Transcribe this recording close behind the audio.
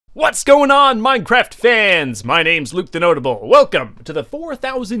What's going on, Minecraft fans? My name's TheNotable. Welcome to the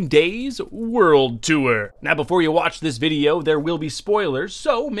 4,000 Days World Tour. Now, before you watch this video, there will be spoilers,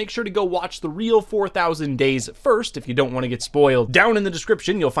 so make sure to go watch the real 4,000 days first if you don't want to get spoiled. Down in the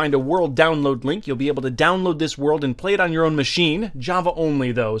description, you'll find a world download link. You'll be able to download this world and play it on your own machine. Java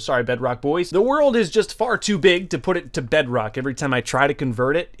only, though. Sorry, Bedrock boys. The world is just far too big to put it to Bedrock. Every time I try to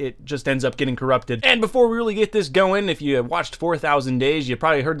convert it, it just ends up getting corrupted. And before we really get this going, if you watched 4,000 Days, you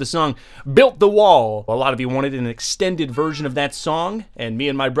probably heard the song Built the Wall. A lot of you wanted an extended version of that song, and me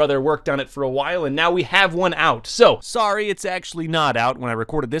and my brother worked on it for a while, and now we have one out. So, sorry, it's actually not out. When I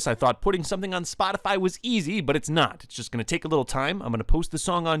recorded this, I thought putting something on Spotify was easy, but it's not. It's just going to take a little time. I'm going to post the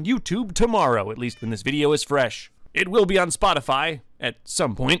song on YouTube tomorrow, at least when this video is fresh. It will be on Spotify at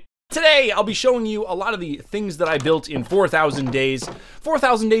some point. Today, I'll be showing you a lot of the things that I built in 4,000 days.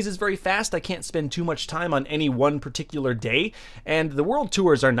 4,000 days is very fast. I can't spend too much time on any one particular day, and the world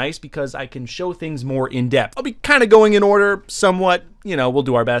tours are nice because I can show things more in depth. I'll be kind of going in order somewhat. You know, we'll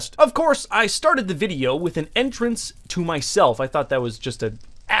do our best. Of course, I started the video with an entrance to myself. I thought that was just an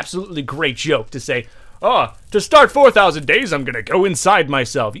absolutely great joke to say, oh, to start 4,000 days, I'm gonna go inside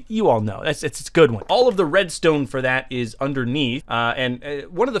myself. You all know, it's a good one. All of the redstone for that is underneath, and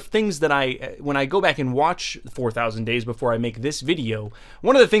one of the things that when I go back and watch 4,000 days before I make this video,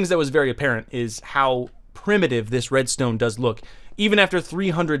 one of the things that was very apparent is how primitive this redstone does look. Even after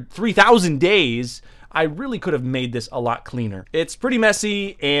 3,000 days, I really could have made this a lot cleaner. It's pretty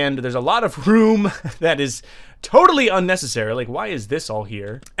messy, and there's a lot of room that is totally unnecessary. Like, why is this all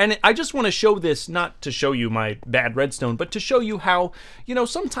here? And I just want to show this, not to show you my bad redstone, but to show you how, you know,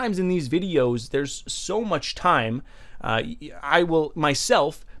 sometimes in these videos, there's so much time, I will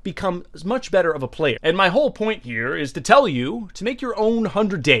myself become much better of a player. And my whole point here is to tell you to make your own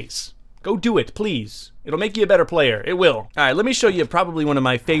 100 days. Go do it, please. It'll make you a better player. It will. All right, let me show you probably one of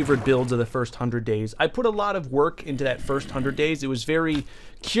my favorite builds of the first 100 days. I put a lot of work into that first 100 days. It was very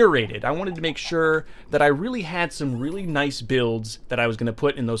curated. I wanted to make sure that I really had some really nice builds that I was going to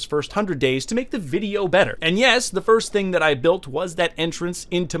put in those first 100 days to make the video better. And yes, the first thing that I built was that entrance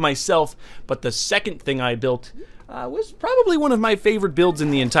into myself, but the second thing I built was probably one of my favorite builds in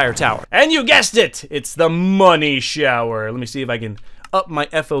the entire tower. And you guessed it! It's the money shower. Let me see if I can up my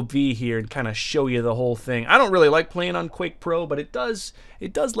FOV here and kind of show you the whole thing. I don't really like playing on Quake Pro, but it does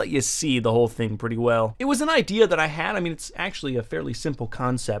let you see the whole thing pretty well. It was an idea that I had. I mean, it's actually a fairly simple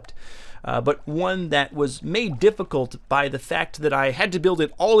concept, but one that was made difficult by the fact that I had to build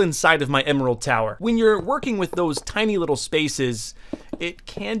it all inside of my Emerald Tower. When you're working with those tiny little spaces, it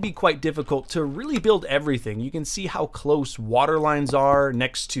can be quite difficult to really build everything. You can see how close water lines are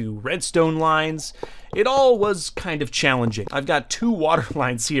next to redstone lines. It all was kind of challenging. I've got 2 water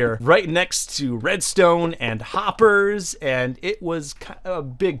lines here right next to redstone and hoppers, and it was a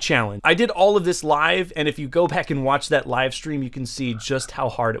big challenge. I did all of this live, and if you go back and watch that live stream, you can see just how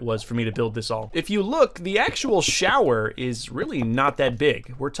hard it was for me to build this all. If you look, the actual shower is really not that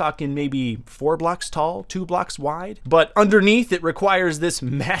big. We're talking maybe 4 blocks tall, 2 blocks wide, but underneath it requires this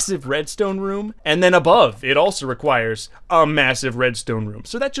massive redstone room, and then above it also requires a massive redstone room.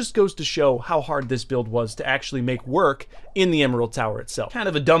 So that just goes to show how hard this build was to actually make work in the Emerald Tower itself. Kind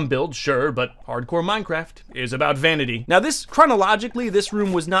of a dumb build, sure, but hardcore Minecraft is about vanity. Now this, chronologically, this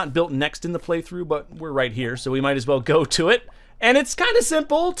room was not built next in the playthrough, but we're right here, so we might as well go to it. And it's kind of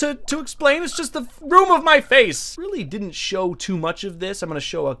simple to explain. It's just the room of my face. Really didn't show too much of this. I'm going to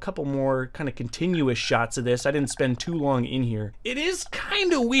show a couple more kind of continuous shots of this. I didn't spend too long in here. It is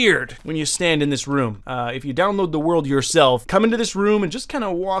kind of weird when you stand in this room. If you download the world yourself, come into this room and just kind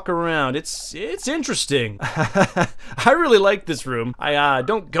of walk around. It's interesting. I really like this room. I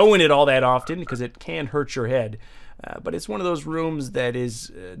don't go in it all that often because it can hurt your head. But it's one of those rooms that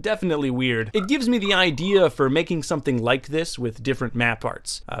is definitely weird. It gives me the idea for making something like this with different map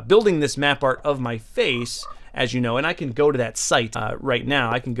arts. Building this map art of my face, as you know, and I can go to that site right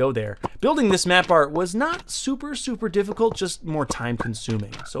now, I can go there. Building this map art was not super difficult, just more time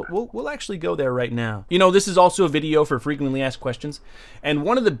consuming. So we'll actually go there right now. You know, this is also a video for frequently asked questions, and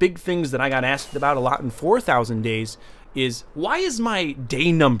one of the big things that I got asked about a lot in 4,000 days is, why is my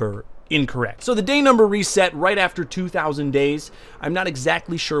day number incorrect? So the day number reset right after 2,000 days. I'm not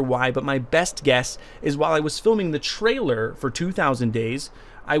exactly sure why, but my best guess is while I was filming the trailer for 2,000 days,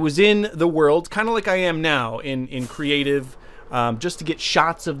 I was in the world, kind of like I am now, in creative, just to get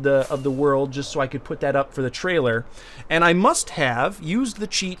shots of the world, just so I could put that up for the trailer. And I must have used the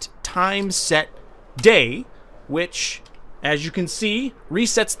cheat time set day, which, as you can see,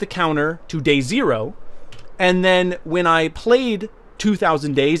 resets the counter to day 0. And then when I played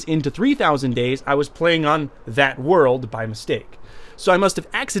 2,000 days into 3,000 days, I was playing on that world by mistake. So I must have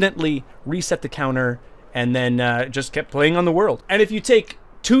accidentally reset the counter and then just kept playing on the world. And if you take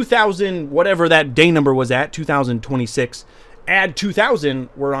 2000, whatever that day number was at, 2026, add 2000,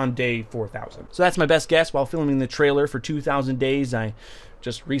 we're on day 4000. So that's my best guess. While filming the trailer for 2000 days, I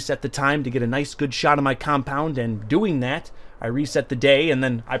just reset the time to get a nice good shot of my compound, and doing that, I reset the day, and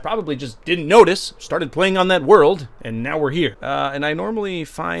then I probably just didn't notice, started playing on that world, and now we're here. And I normally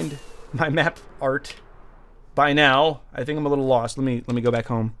find my map art by now. I think I'm a little lost. Let me go back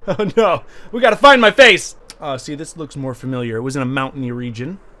home. Oh no, we gotta find my face! See, this looks more familiar. It was in a mountainy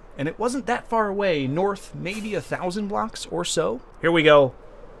region, and it wasn't that far away, north maybe 1,000 blocks or so. Here we go.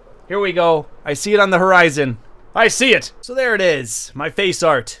 Here we go. I see it on the horizon. I see it! So there it is, my face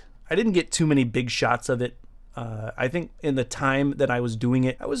art. I didn't get too many big shots of it. I think in the time that I was doing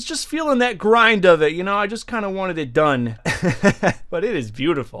it, I was just feeling that grind of it, you know, I just kind of wanted it done. But it is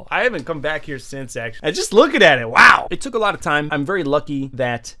beautiful. I haven't come back here since, actually. And just looking at it, wow! It took a lot of time. I'm very lucky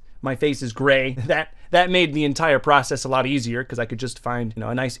that my face is gray. That made the entire process a lot easier, because I could just find, you know,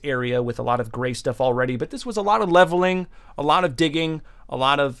 a nice area with a lot of gray stuff already. But this was a lot of leveling, a lot of digging, a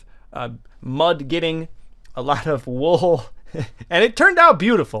lot of mud getting, a lot of wool. And it turned out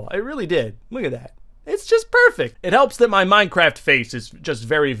beautiful. It really did. Look at that. It's just perfect. It helps that my Minecraft face is just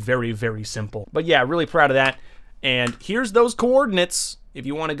very, very, very simple. But yeah, really proud of that. And here's those coordinates if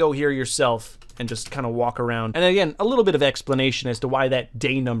you want to go here yourself and just kind of walk around. And again, a little bit of explanation as to why that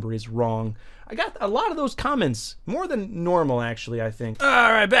day number is wrong. I got a lot of those comments, more than normal actually, I think.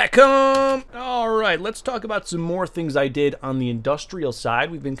 All right, back home. All right, let's talk about some more things I did on the industrial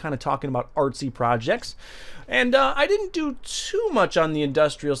side. We've been kind of talking about artsy projects. And I didn't do too much on the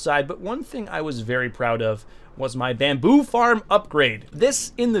industrial side, but one thing I was very proud of was my bamboo farm upgrade.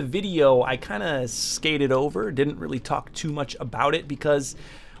 This, in the video, I kind of skated over, didn't really talk too much about it because,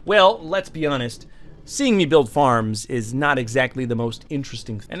 well, let's be honest, seeing me build farms is not exactly the most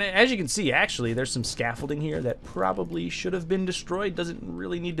interesting. And as you can see, actually, there's some scaffolding here that probably should have been destroyed. Doesn't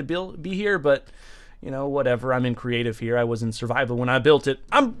really need to be here, but you know, whatever, I'm in creative here. I was in survival when I built it.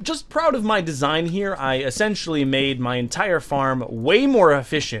 I'm just proud of my design here. I essentially made my entire farm way more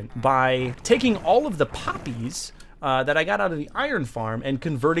efficient by taking all of the poppies that I got out of the iron farm and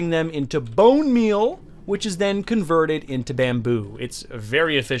converting them into bone meal, which is then converted into bamboo. It's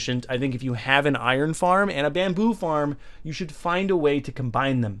very efficient. I think if you have an iron farm and a bamboo farm, you should find a way to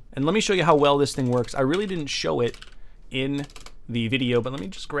combine them. And let me show you how well this thing works. I really didn't show it in the video, but let me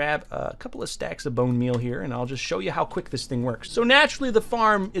just grab a couple of stacks of bone meal here and I'll just show you how quick this thing works. So naturally the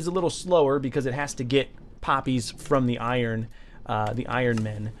farm is a little slower because it has to get poppies from the iron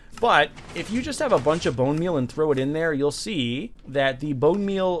men. But if you just have a bunch of bone meal and throw it in there, you'll see that the bone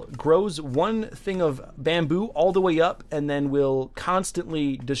meal grows one thing of bamboo all the way up and then will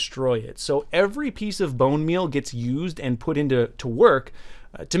constantly destroy it. So every piece of bone meal gets used and put into work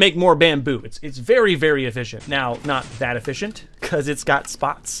to make more bamboo. It's very, very efficient. Now, not that efficient, because it's got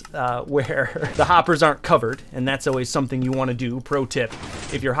spots where the hoppers aren't covered, and that's always something you want to do. Pro tip,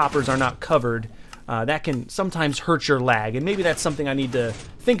 if your hoppers are not covered, that can sometimes hurt your lag, and maybe that's something I need to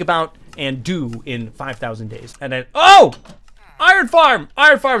think about and do in 5,000 days. And then, oh! Iron farm!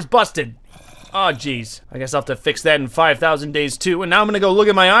 Iron farm's busted! Oh, geez. I guess I'll have to fix that in 5,000 days, too. And now I'm gonna go look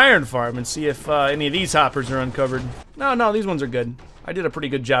at my iron farm and see if any of these hoppers are uncovered. No, these ones are good. I did a pretty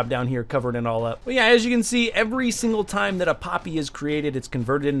good job down here covering it all up. But yeah, as you can see, every single time that a poppy is created, it's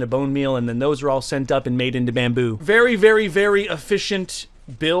converted into bone meal, and then those are all sent up and made into bamboo. Very, very, very efficient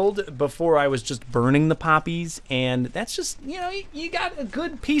build before I was just burning the poppies, and that's just, you know, you got a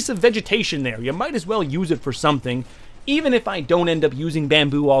good piece of vegetation there. You might as well use it for something, even if I don't end up using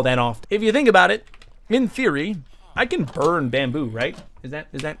bamboo all that often. If you think about it, in theory, I can burn bamboo, right? Is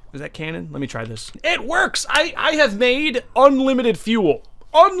that canon? Let me try this. It works! I have made unlimited fuel.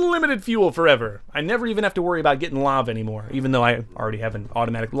 Unlimited fuel forever. I never even have to worry about getting lava anymore, even though I already have an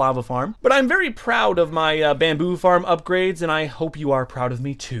automatic lava farm. But I'm very proud of my bamboo farm upgrades, and I hope you are proud of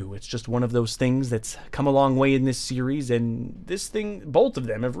me too. It's just one of those things that's come a long way in this series, and this thing, both of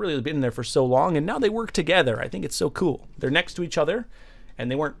them have really been there for so long, and now they work together. I think it's so cool. They're next to each other, and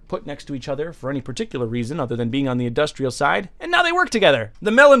they weren't put next to each other for any particular reason other than being on the industrial side, and now they work together.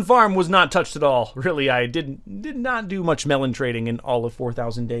 The melon farm was not touched at all. Really, I did not do much melon trading in all of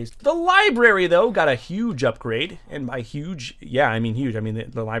 4,000 days. The library, though, got a huge upgrade, and by huge, yeah, I mean huge. I mean,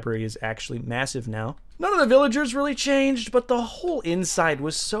 the library is actually massive now. None of the villagers really changed, but the whole inside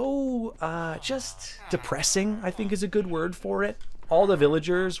was so, just depressing, I think is a good word for it. All the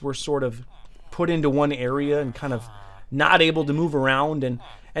villagers were sort of put into one area and kind of not able to move around, and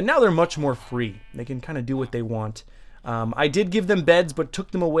now they're much more free. They can kind of do what they want. I did give them beds, but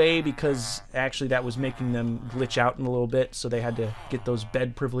took them away because actually that was making them glitch out in a little bit, so they had to get those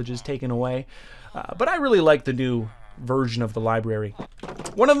bed privileges taken away. But I really like the new version of the library.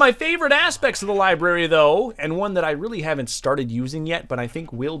 One of my favorite aspects of the library, though, and one that I really haven't started using yet, but I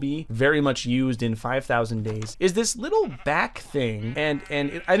think will be very much used in 5,000 days, is this little back thing, and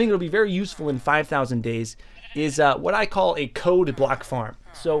I think it'll be very useful in 5,000 days, is what I call a code block farm.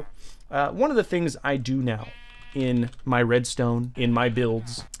 So one of the things I do now in my redstone, in my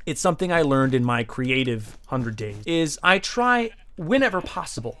builds, it's something I learned in my creative 100 days, is I try whenever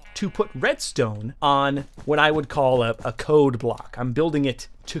possible to put redstone on what I would call a code block. I'm building it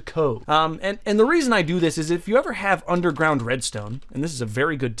to code. And the reason I do this is if you ever have underground redstone, and this is a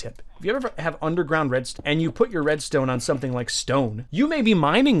very good tip, if you ever have underground redstone and you put your redstone on something like stone, you may be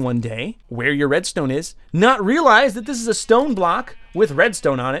mining one day where your redstone is, not realize that this is a stone block with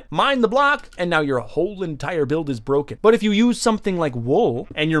redstone on it, mine the block, and now your whole entire build is broken. But if you use something like wool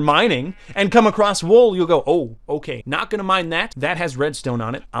and you're mining and come across wool, you'll go, oh, okay, not gonna mine that. That has redstone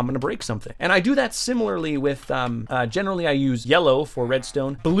on it. I'm gonna break something. And I do that similarly with, generally I use yellow for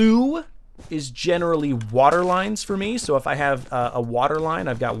redstone. Blue is generally water lines for me. So if I have a water line,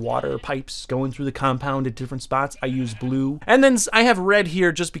 I've got water pipes going through the compound at different spots, I use blue. And then I have red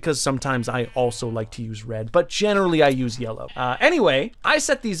here just because sometimes I also like to use red, but generally I use yellow. Anyway, I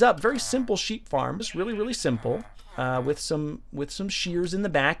set these up, very simple sheep farm, just really, really simple. With some shears in the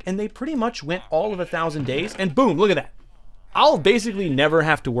back, and they pretty much went all of 1,000 days, and boom, look at that. I'll basically never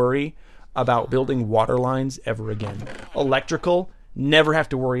have to worry about building water lines ever again. Electrical, never have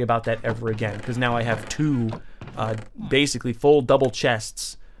to worry about that ever again, because now I have two basically full double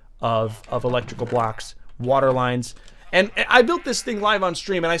chests of electrical blocks, water lines. And I built this thing live on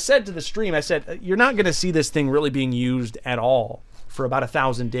stream, and I said to the stream, I said, you're not going to see this thing really being used at all for about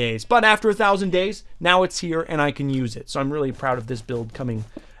 1,000 days. But after 1,000 days, now it's here and I can use it. So I'm really proud of this build coming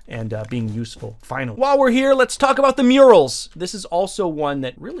and being useful, finally. While we're here, let's talk about the murals. This is also one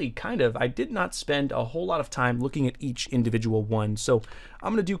that really I did not spend a whole lot of time looking at each individual one. So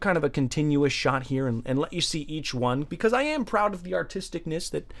I'm gonna do kind of a continuous shot here and let you see each one, because I am proud of the artisticness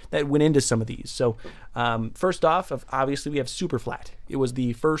that went into some of these. So first off, obviously we have Super Flat. It was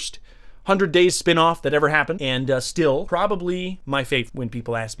the first 100 Days spin-off that ever happened, and still probably my favorite. When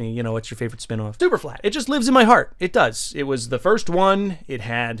people ask me, you know, what's your favorite spin-off? Super Flat. It just lives in my heart. It does. It was the first one. It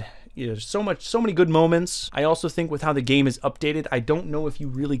had, you know, so many good moments. I also think with how the game is updated, I don't know if you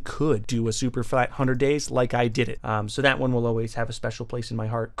really could do a Super Flat 100 Days like I did it. So that one will always have a special place in my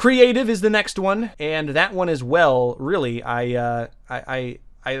heart. Creative is the next one, and that one as well, really, I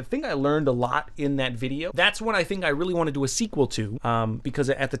think I learned a lot in that video. That's one I think I really want to do a sequel to, because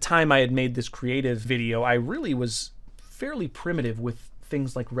at the time I had made this creative video, I really was fairly primitive with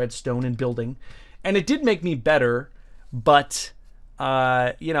things like redstone and building, and it did make me better, but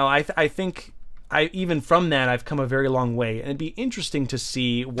you know, I think even from that I've come a very long way, and it'd be interesting to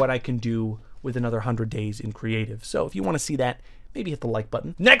see what I can do with another 100 days in creative. So if you want to see that, maybe hit the like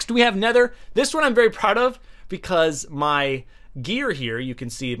button. Next we have Nether. This one I'm very proud of because my gear here, you can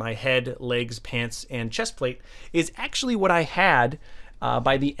see my head, legs, pants, and chest plate, is actually what I had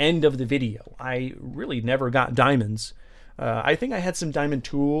by the end of the video. I really never got diamonds. I think I had some diamond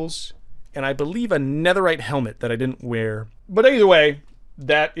tools, and I believe a netherite helmet that I didn't wear. But either way,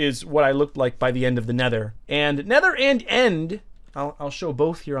 that is what I looked like by the end of the nether. And nether and end, I'll show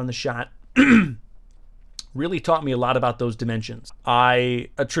both here on the shot, really taught me a lot about those dimensions. I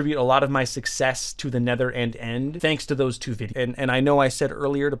attribute a lot of my success to the nether and end thanks to those two videos. And I know I said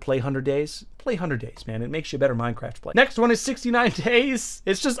earlier to play 100 days. Play 100 days, man. It makes you a better Minecraft player. Next one is 69 days.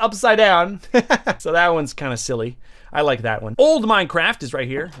 It's just upside down. So that one's kind of silly. I like that one. Old Minecraft is right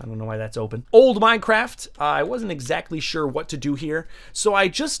here. I don't know why that's open. Old Minecraft, I wasn't exactly sure what to do here, so I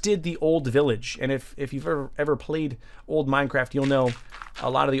just did the old village. And if you've ever played old Minecraft, you'll know a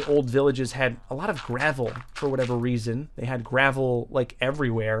lot of the old villages had a lot of gravel for whatever reason. They had gravel like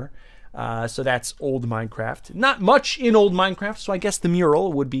everywhere. So that's old Minecraft. Not much in old Minecraft, so I guess the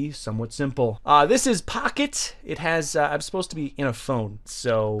mural would be somewhat simple. This is Pocket. It has, I'm supposed to be in a phone,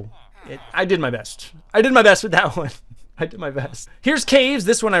 so I did my best. I did my best with that one. I did my best. Here's Caves.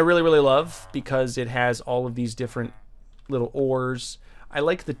 This one I really, really love because it has all of these different little ores. I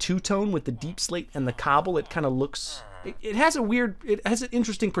like the two-tone with the deep slate and the cobble. It kind of looks, it has an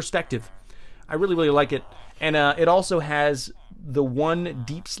interesting perspective. I really, really like it. And it also has the one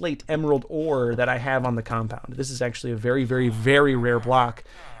deep slate emerald ore that I have on the compound. This is actually a very, very, very rare block.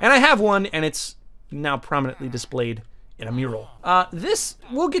 And I have one, and it's now prominently displayed in a mural.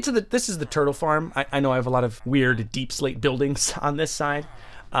 We'll get to this is the turtle farm. I know I have a lot of weird deep slate buildings on this side.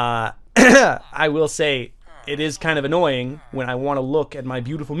 I will say, it is kind of annoying when I want to look at my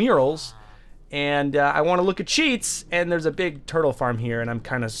beautiful murals and I want to look at cheats, and there's a big turtle farm here, and I'm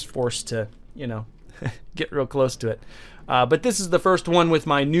kind of forced to, you know, get real close to it. But this is the first one with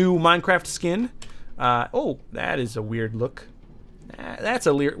my new Minecraft skin. Oh, that is a weird look. That's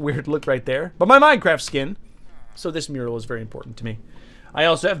a weird look right there. But my Minecraft skin. So this mural is very important to me. I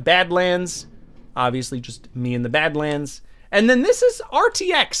also have Badlands. Obviously, just me in the Badlands. And then this is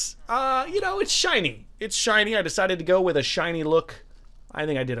RTX. You know, it's shiny. It's shiny. I decided to go with a shiny look. I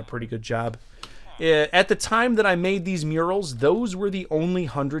think I did a pretty good job. At the time that I made these murals, those were the only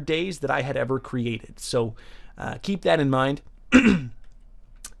 100 days that I had ever created. So keep that in mind. And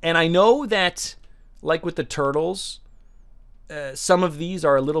I know that, like with the turtles, some of these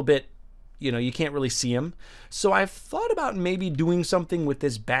are a little bit, you know, you can't really see them. So I've thought about maybe doing something with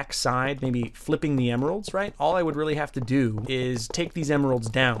this back side, maybe flipping the emeralds, right? All I would really have to do is take these emeralds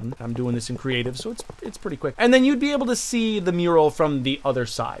down. I'm doing this in creative, so it's pretty quick. And then you'd be able to see the mural from the other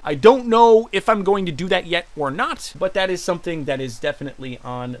side. I don't know if I'm going to do that yet or not, but that is something that is definitely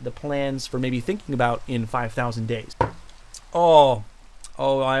on the plans for maybe thinking about in 5,000 days. Oh,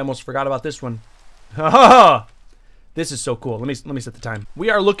 I almost forgot about this one. This is so cool. Let me set the time. We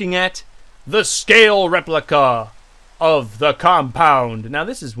are looking at the scale replica of the compound. Now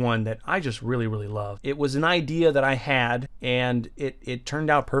this is one that I just really love. It was an idea that I had, and it turned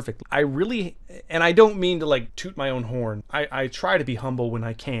out perfectly. And I don't mean to like toot my own horn. I try to be humble when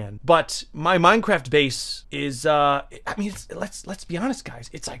I can. But my Minecraft base is I mean, let's be honest, guys,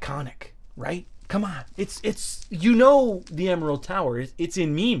 it's iconic, right? Come on, it's you know, the Emerald Tower, it's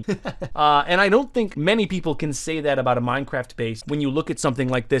in meme. And I don't think many people can say that about a Minecraft base when you look at something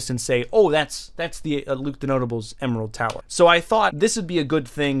like this and say, oh, that's the Luke the Notable's Emerald Tower. So I thought this would be a good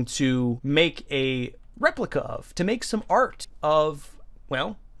thing to make a replica of, to make some art of,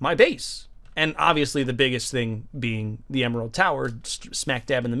 well, my base. And obviously the biggest thing being the Emerald Tower, smack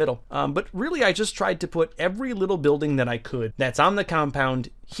dab in the middle. But really I just tried to put every little building that I could that's on the compound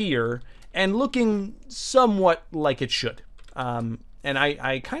here, and looking somewhat like it should. And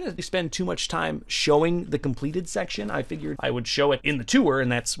I kind of spend too much time showing the completed section. I figured I would show it in the tour,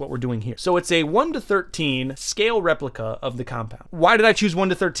 and that's what we're doing here. So it's a 1:13 scale replica of the compound. Why did I choose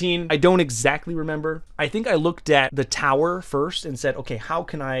 1:13? I don't exactly remember. I think I looked at the tower first and said, okay, how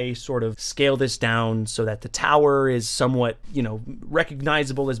can I sort of scale this down so that the tower is somewhat, you know,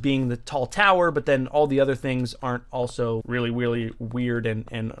 recognizable as being the tall tower, but then all the other things aren't also really weird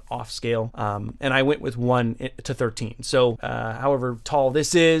and off scale. And I went with 1:13. So, however tall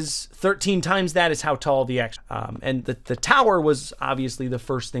this is, 13 times that is how tall the actual, and the tower was obviously the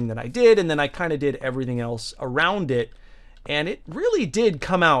first thing that I did, and then I kind of did everything else around it, and it really did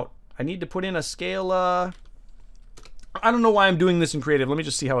come out. I need to put in a scale, I don't know why I'm doing this in creative. Let me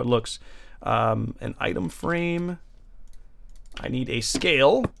just see how it looks. An item frame. I need a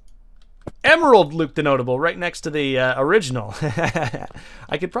scale. Emerald Luke the Notable right next to the original.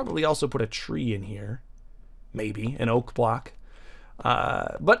 I could probably also put a tree in here. Maybe an oak block.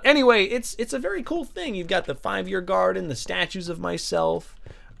 But anyway, it's a very cool thing. You've got the 5-year garden, the statues of myself.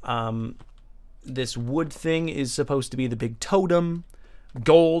 This wood thing is supposed to be the big totem.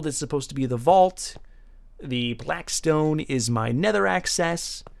 Gold is supposed to be the vault. The black stone is my nether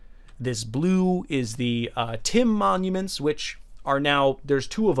access. This blue is the Tim monuments, which are now, there's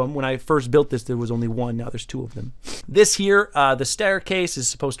 2 of them. When I first built this, there was only 1. Now there's 2 of them. This here, the staircase, is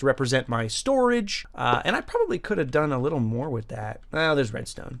supposed to represent my storage. And I probably could have done a little more with that. Oh, there's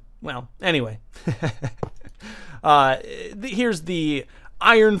redstone. Well, anyway. Here's the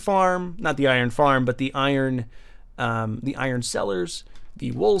iron farm. Not the iron farm, but the iron cellars,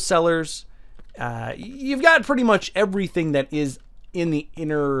 the wool cellars. You've got pretty much everything that is in the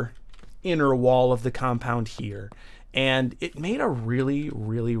inner wall of the compound here. And it made a really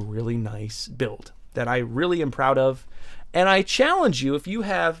nice build that I really am proud of. And I challenge you, if you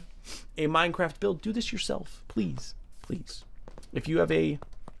have a Minecraft build, do this yourself, please. If you have a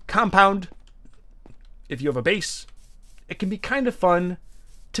compound, if you have a base, it can be kind of fun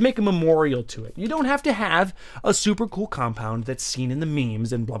to make a memorial to it. You don't have to have a super cool compound that's seen in the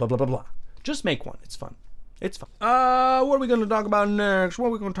memes and blah, blah, blah, blah, blah. Just make one. It's fun. It's fun. What are we going to talk about next?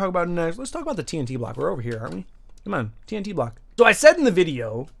 Let's talk about the TNT block. We're over here, aren't we? Come on, TNT block. So I said in the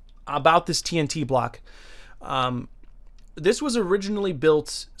video about this TNT block, this was originally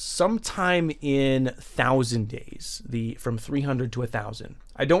built sometime in 1,000 days, from 300 to 1,000.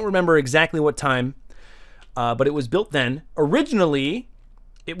 I don't remember exactly what time, but it was built then. Originally,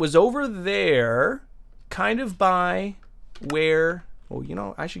 it was over there, kind of by where, oh, you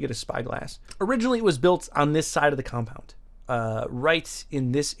know, I should get a spyglass. Originally, it was built on this side of the compound. right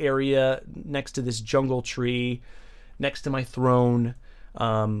in this area next to this jungle tree, next to my throne.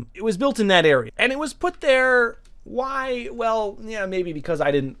 It was built in that area, and it was put there. Why? Well, yeah, maybe because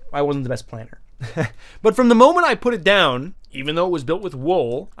I wasn't the best planner. But from the moment I put it down, even though it was built with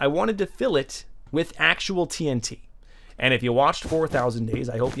wool, I wanted to fill it with actual TNT. And if you watched 4,000 Days,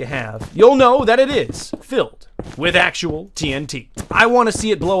 I hope you have, you'll know that it is filled with actual TNT. I want to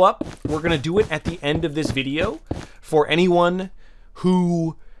see it blow up. We're going to do it at the end of this video for anyone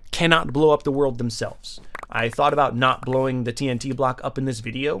who cannot blow up the world themselves. I thought about not blowing the TNT block up in this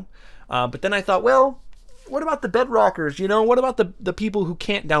video, but then I thought, well, what about the bedrockers? You know, what about the people who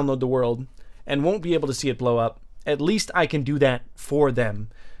can't download the world and won't be able to see it blow up? At least I can do that for them.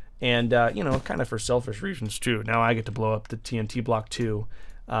 And, you know, kind of for selfish reasons, too. Now I get to blow up the TNT block, too,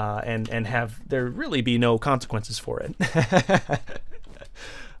 and have there really be no consequences for it.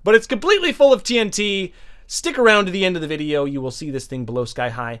 But it's completely full of TNT. Stick around to the end of the video. You will see this thing blow sky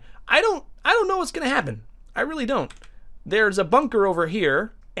high. I don't know what's going to happen. I really don't. There's a bunker over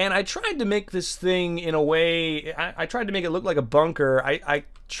here, and I tried to make this thing in a way... I tried to make it look like a bunker. I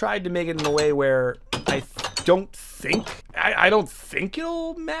tried to make it in a way where I don't think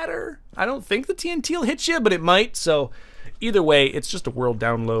it'll matter. I don't think the TNT will hit you, but it might. So either way, it's just a world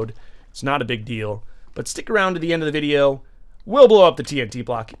download. It's not a big deal. But stick around to the end of the video. We'll blow up the TNT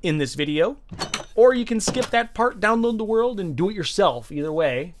block in this video. Or you can skip that part, download the world, and do it yourself. Either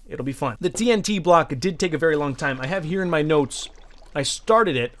way, it'll be fun. The TNT block did take a very long time. I have here in my notes, I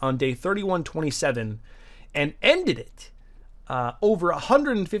started it on day 3127 and ended it over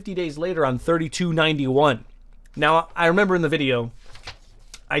 150 days later on 3291. Now, I remember in the video,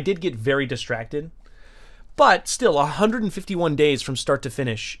 I did get very distracted, but still, 151 days from start to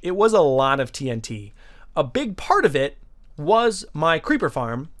finish, it was a lot of TNT. A big part of it was my creeper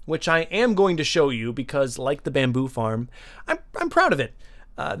farm, which I am going to show you because, like the bamboo farm, I'm proud of it.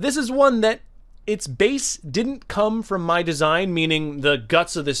 This is one that its base didn't come from my design, meaning the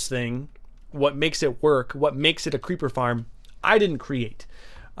guts of this thing, what makes it work, what makes it a creeper farm, I didn't create.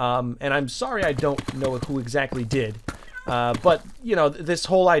 And I'm sorry I don't know who exactly did. But, you know, this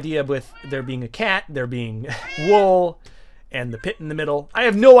whole idea with there being a cat, there being wool, and the pit in the middle, I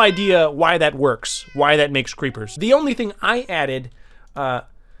have no idea why that works, why that makes creepers. The only thing I added,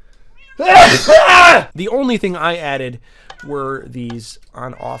 were these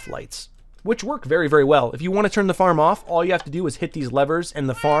on-off lights, which work very, very well. If you want to turn the farm off, all you have to do is hit these levers, and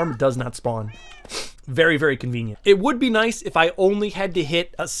the farm does not spawn. Very, very convenient. It would be nice if I only had to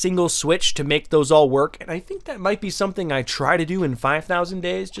hit a single switch to make those all work, and I think that might be something I try to do in 5,000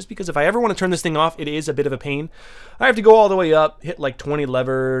 days, just because if I ever want to turn this thing off, it is a bit of a pain. I have to go all the way up, hit like 20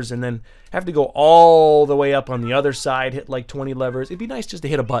 levers, and then have to go all the way up on the other side, hit like 20 levers. It'd be nice just to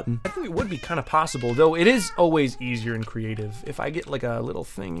hit a button. I think it would be kind of possible, though it is always easier and creative. If I get like a little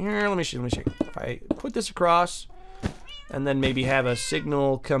thing here, let me see. If I put this across, and then maybe have a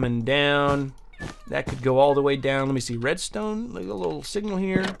signal coming down, that could go all the way down. Let me see, redstone, like a little signal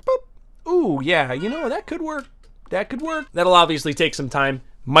here. Boop. Ooh, yeah, you know, that could work. That could work. That'll obviously take some time.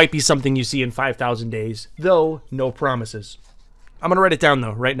 Might be something you see in 5,000 days, though no promises. I'm gonna write it down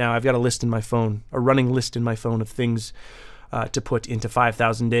though, right now. I've got a list in my phone, a running list in my phone of things to put into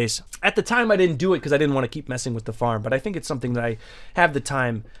 5,000 days. At the time, I didn't do it because I didn't want to keep messing with the farm, but I think it's something that I have the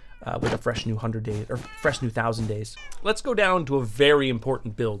time with a fresh new 100 days, or fresh new 1,000 days. Let's go down to a very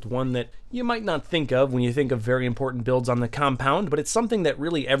important build, one that you might not think of when you think of very important builds on the compound, but it's something that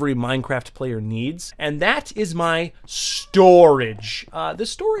really every Minecraft player needs, and that is my storage. The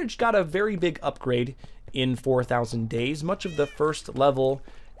storage got a very big upgrade in 4,000 days. Much of the first level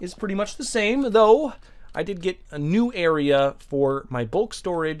is pretty much the same, though I did get a new area for my bulk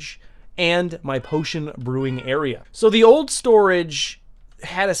storage and my potion brewing area. So the old storage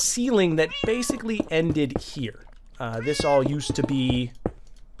had a ceiling that basically ended here. This all used to be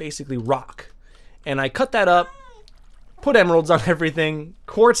basically rock. And I cut that up, put emeralds on everything,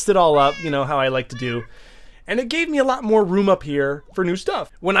 quartzed it all up, you know how I like to do. And it gave me a lot more room up here for new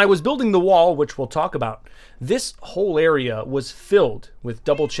stuff. When I was building the wall, which we'll talk about, this whole area was filled with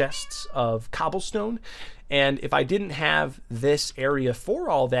double chests of cobblestone. And if I didn't have this area for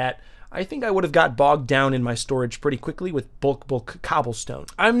all that, I think I would have got bogged down in my storage pretty quickly with bulk cobblestone.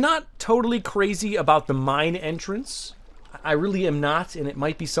 I'm not totally crazy about the mine entrance. I really am not, and it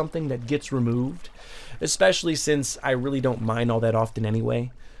might be something that gets removed, especially since I really don't mine all that often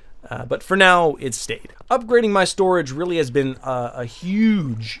anyway. But for now, it's stayed. Upgrading my storage really has been a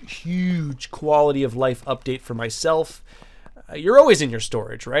huge quality of life update for myself. You're always in your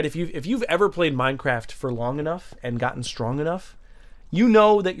storage, right? If you've ever played Minecraft for long enough and gotten strong enough, you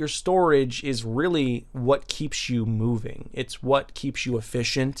know that your storage is really what keeps you moving. It's what keeps you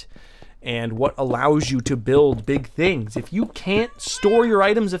efficient and what allows you to build big things. If you can't store your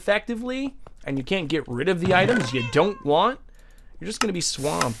items effectively and you can't get rid of the items you don't want, you're just going to be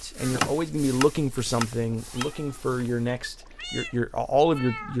swamped, and you're always going to be looking for something, looking for your next, all of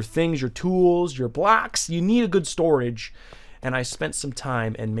your things, your tools, your blocks. You need a good storage, and I spent some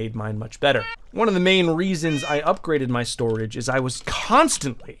time and made mine much better. One of the main reasons I upgraded my storage is I was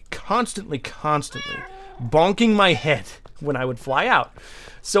constantly bonking my head when I would fly out.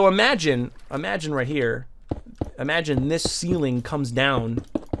 So imagine right here, imagine this ceiling comes down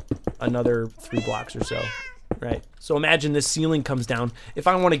another 3 blocks or so, right? So imagine this ceiling comes down. If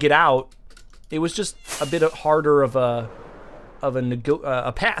I want to get out, it was just a bit harder of a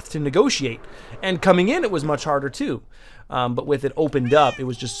path to negotiate. And coming in, it was much harder too. But with it opened up, it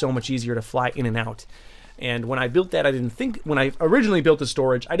was just so much easier to fly in and out. And when I built that, when I originally built the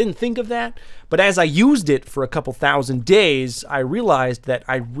storage, I didn't think of that. But as I used it for a couple thousand days, I realized that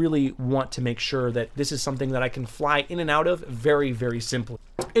I really want to make sure that this is something that I can fly in and out of very, very simply.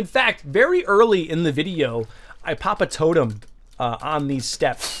 In fact, very early in the video, I pop a totem on these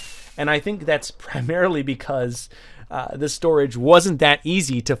steps. And I think that's primarily because the storage wasn't that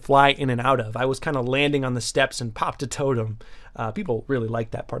easy to fly in and out of. I was kind of landing on the steps and popped a totem. People really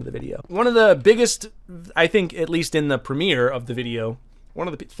liked that part of the video. One of the biggest, I think, at least in the premiere of the video, one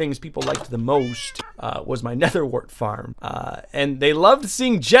of the things people liked the most was my netherwort farm. And they loved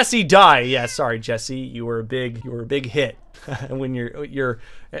seeing Jesse die. Yeah, sorry, Jesse, you were a big hit. When you're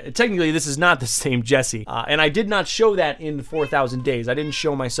technically, this is not the same Jesse, and I did not show that in 4,000 days. I didn't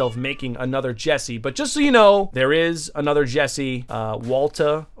show myself making another Jesse, but just so you know, there is another Jesse.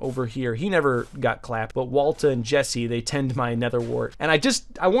 Walta over here, he never got clapped, but Walta and Jesse, they tend my netherwort, and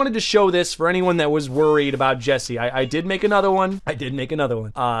I wanted to show this for anyone that was worried about Jesse. I did make another one.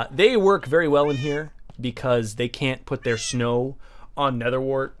 They work very well in here because they can't put their snow on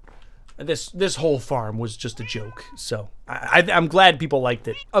netherwort. This whole farm was just a joke, so I'm glad people liked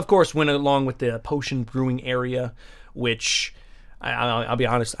it. Of course, went along with the potion brewing area, which I'll be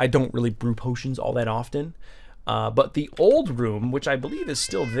honest, I don't really brew potions all that often. But the old room, which I believe is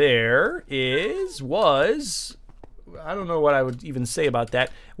still there, was I don't know what I would even say about that,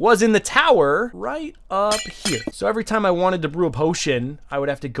 was in the tower right up here. So every time I wanted to brew a potion, I would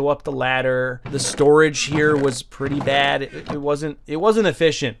have to go up the ladder. The storage here was pretty bad. It wasn't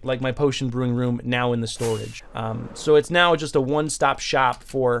efficient like my potion brewing room now in the storage. So it's now just a one-stop shop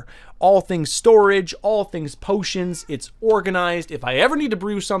for all things storage, all things potions. It's organized. If I ever need to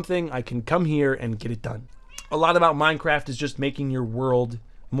brew something, I can come here and get it done. A lot about Minecraft is just making your world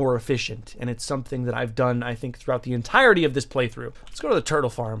more efficient, and it's something that I've done, I think, throughout the entirety of this playthrough. Let's go to the turtle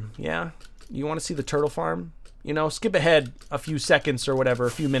farm. Yeah, you want to see the turtle farm? You know, skip ahead a few seconds or whatever,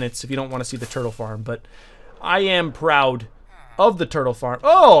 a few minutes if you don't want to see the turtle farm, but I am proud of the turtle farm.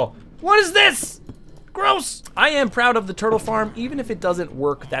 Oh, what is this? Gross! I am proud of the turtle farm, even if it doesn't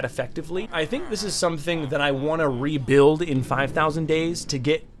work that effectively. I think this is something that I want to rebuild in 5,000 days to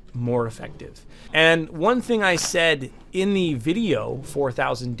get more effective. And one thing I said in the video,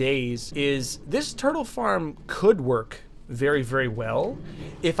 4,000 days, is this turtle farm could work very, very well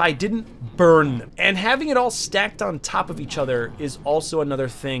if I didn't burn them. And having it all stacked on top of each other is also another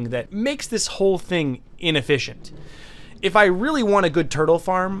thing that makes this whole thing inefficient. If I really want a good turtle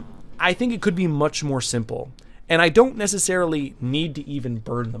farm, I think it could be much more simple. And I don't necessarily need to even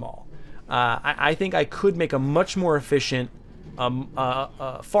burn them all. I think I could make a much more efficient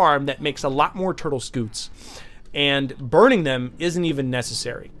farm that makes a lot more turtle scoots, and burning them isn't even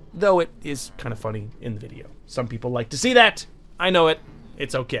necessary, though it is kind of funny in the video. Some people like to see that. I know it.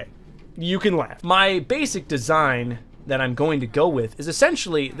 It's okay. You can laugh. My basic design that I'm going to go with is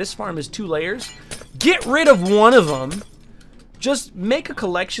essentially this farm is 2 layers. Get rid of one of them. Just make a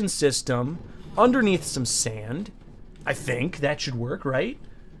collection system underneath some sand. I think that should work, right?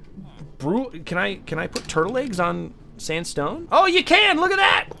 Can I put turtle eggs on sandstone? Oh, you can! Look at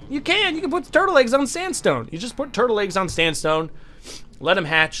that! You can put turtle eggs on sandstone. You just put turtle eggs on sandstone, let them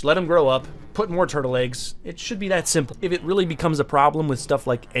hatch, let them grow up, put more turtle eggs. It should be that simple. If it really becomes a problem with stuff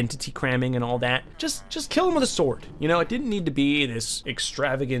like entity cramming and all that, just kill them with a sword. You know, it didn't need to be this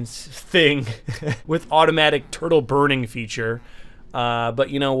extravagant thing with automatic turtle burning feature. But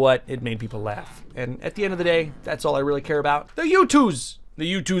you know what? It made people laugh. And at the end of the day, that's all I really care about. The U2s!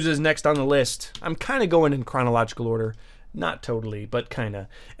 The U2s is next on the list. I'm kind of going in chronological order. Not totally, but kind of.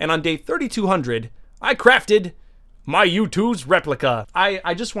 And on day 3200, I crafted my U2's replica.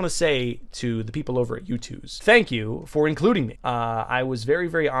 I just want to say to the people over at U2's, thank you for including me. I was very,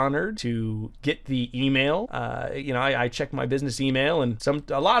 very honored to get the email. You know, I checked my business email, and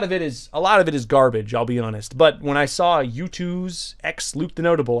a lot of it is garbage, I'll be honest. But when I saw U2's X Luke the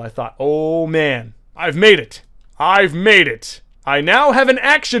Notable, I thought, oh man, I've made it. I've made it. I now have an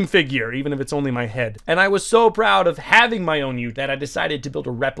action figure, even if it's only my head. And I was so proud of having my own U that I decided to build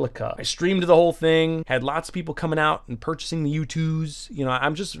a replica. I streamed the whole thing, had lots of people coming out and purchasing the U2s. You know,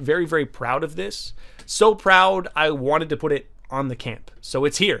 I'm just very, very proud of this. So proud, I wanted to put it on the camp. So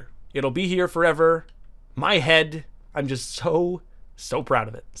it's here. It'll be here forever. My head, I'm just so proud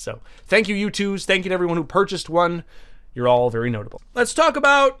of it. So thank you, U2s. Thank you to everyone who purchased one. You're all very notable. Let's talk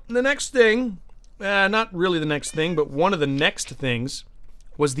about the next thing. Not really the next thing, but one of the next things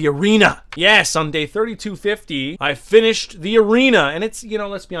was the arena. Yes, on day 3250, I finished the arena, and it's, you know,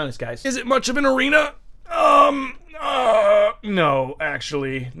 let's be honest, guys. Is it much of an arena? No,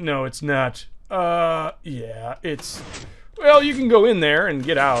 actually, no, it's not. Yeah, it's, well, you can go in there and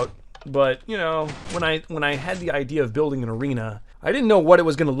get out, but, you know, when I had the idea of building an arena, I didn't know what it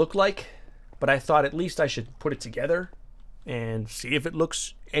was gonna look like, but I thought at least I should put it together and see if it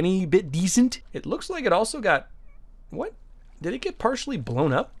looks any bit decent. It looks like it also got, what? Did it get partially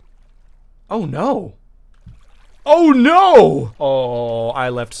blown up? Oh no. Oh no! Oh, I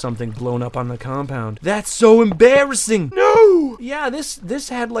left something blown up on the compound. That's so embarrassing. No! Yeah, this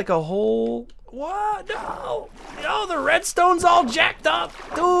had like a whole, what? No! No, the redstone's all jacked up.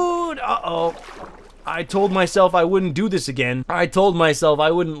 Dude, uh-oh. I told myself I wouldn't do this again. I told myself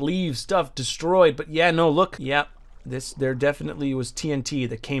I wouldn't leave stuff destroyed, but yeah, no, look. Yep. There definitely was TNT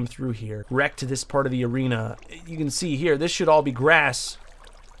that came through here, wrecked this part of the arena. You can see here, this should all be grass.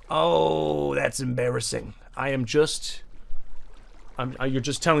 Oh, that's embarrassing. You're just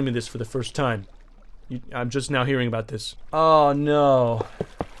telling me this for the first time. I'm just now hearing about this. Oh no.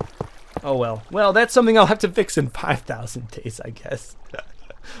 Oh well. Well, that's something I'll have to fix in 5,000 days, I guess.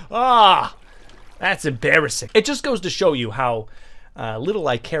 Ah, that's embarrassing. It just goes to show you how little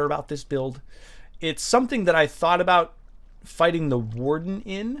I care about this build. It's something that I thought about fighting the Warden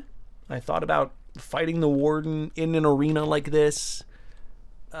in. I thought about fighting the Warden in an arena like this.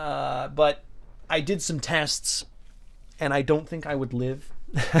 But I did some tests, and I don't think I would live.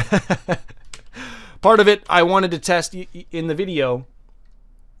 Part of it I wanted to test in the video.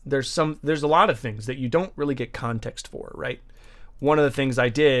 There's a lot of things that you don't really get context for, right? One of the things I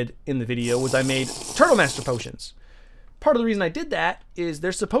did in the video was I made Turtle Master potions. Part of the reason I did that is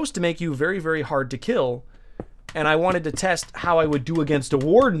they're supposed to make you very, very hard to kill, and I wanted to test how I would do against a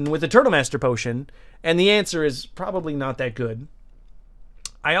Warden with a Turtle Master potion, and the answer is probably not that good.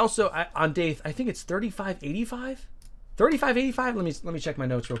 I also, on day, I think it's 3585? 3585? Let me check my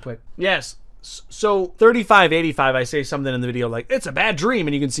notes real quick. Yes, so 3585, I say something in the video like, it's a bad dream,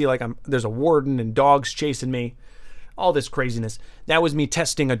 and you can see like there's a Warden and dogs chasing me. All this craziness. That was me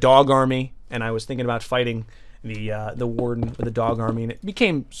testing a dog army, and I was thinking about fighting the Warden with a dog army, and it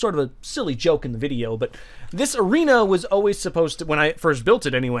became sort of a silly joke in the video. But this arena was always supposed to, when I first built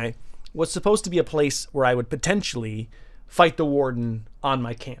it anyway, was supposed to be a place where I would potentially fight the Warden on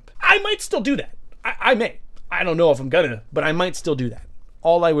my camp. I might still do that. I may. I don't know if I'm gonna, but I might still do that.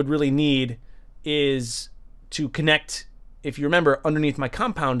 All I would really need is to connect, if you remember, underneath my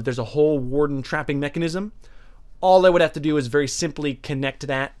compound, there's a whole Warden trapping mechanism. All I would have to do is very simply connect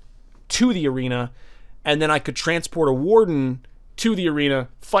that to the arena, and then I could transport a Warden to the arena,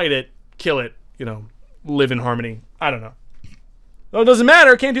 fight it, kill it, you know, live in harmony. I don't know. Well, it doesn't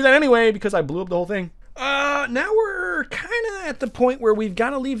matter. Can't do that anyway because I blew up the whole thing. Now we're kind of at the point where we've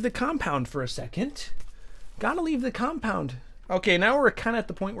got to leave the compound for a second. Gotta leave the compound. Okay, now we're kind of at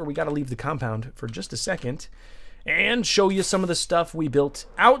the point where we got to leave the compound for just a second and show you some of the stuff we built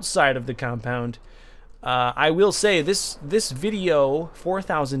outside of the compound. I will say this video,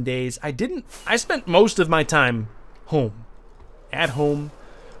 4,000 days, I spent most of my time at home,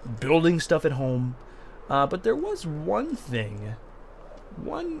 building stuff at home. But there was one thing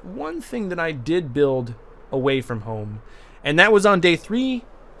that I did build away from home, and that was on day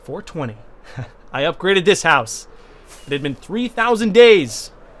 420. I upgraded this house. It had been 3,000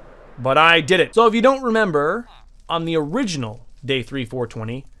 days, but I did it. So if you don't remember, on the original day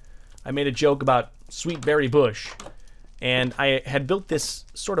 420, I made a joke about Sweet Berry Bush, and I had built this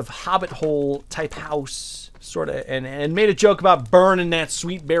sort of hobbit hole type house, sort of, and made a joke about burning that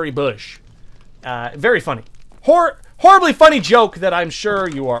Sweet Berry Bush. Very funny. Horribly funny joke that I'm sure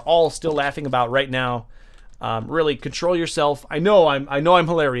you are all still laughing about right now. Really, control yourself. I know I'm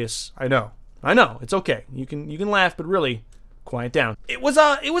hilarious. I know. It's okay. You can laugh, but really, quiet down. It was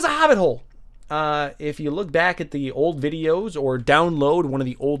a hobbit hole. if you look back at the old videos or download one of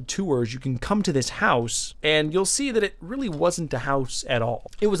the old tours, you can come to this house and you'll see that it really wasn't a house at all.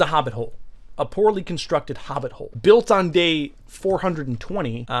 It was a hobbit hole. A poorly constructed hobbit hole built on day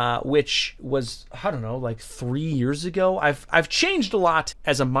 420, which was, I don't know, like 3 years ago. I've changed a lot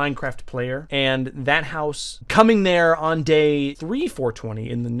as a Minecraft player, and that house coming there on day 420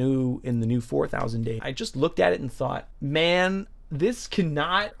 in the new 4000 day, I just looked at it and thought, man, this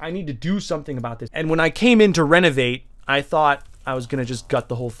cannot, I need to do something about this. And when I came in to renovate, I thought I was gonna just gut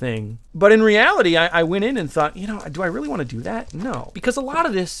the whole thing. But in reality, I went in and thought, you know, do I really want to do that? No, because a lot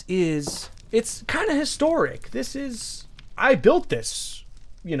of this is, it's kind of historic. This is, I built this,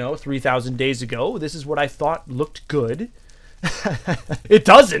 you know, 3,000 days ago. This is what I thought looked good. It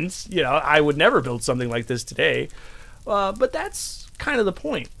doesn't, you know, I would never build something like this today. But that's kind of the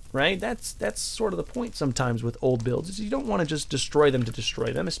point, right? That's sort of the point sometimes with old builds, is you don't want to just destroy them to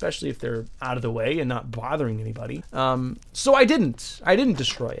destroy them, especially if they're out of the way and not bothering anybody. So I didn't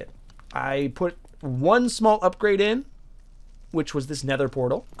destroy it. I put one small upgrade in, which was this nether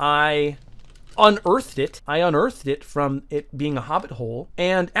portal. I unearthed it from it being a hobbit hole,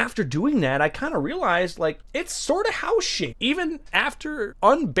 and after doing that I kind of realized, like, it's sort of house shaped. Even after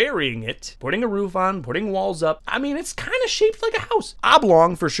unburying it, putting a roof on, putting walls up, I mean, it's kind of shaped like a house.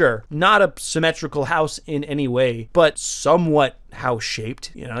 Oblong for sure, not a symmetrical house in any way, but somewhat house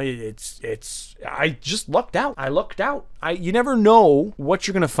shaped. You know, it's I just lucked out. You never know what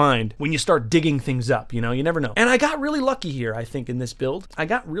you're gonna find when you start digging things up, you know, you never know. And I got really lucky here, I think, in this build. I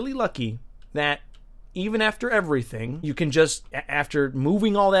got really lucky that even after everything, you can just, after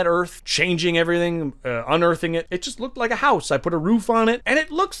moving all that earth, changing everything, unearthing it, it just looked like a house. I put a roof on it, and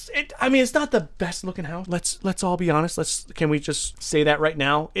it looks, I mean, it's not the best looking house. Let's all be honest. Can we just say that right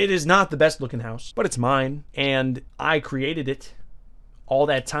now? It is not the best looking house, but it's mine, and I created it all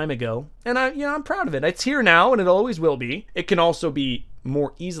that time ago, and I'm proud of it. It's here now, and it always will be. It can also be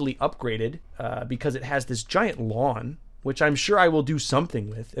more easily upgraded because it has this giant lawn, which I'm sure I will do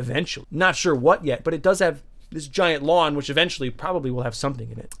something with eventually. Not sure what yet, but it does have this giant lawn, which eventually probably will have something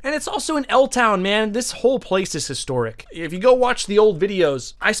in it. And it's also in L-Town, man. This whole place is historic. If you go watch the old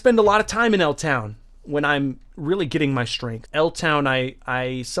videos, I spend a lot of time in L-Town when I'm really getting my strength. L-Town,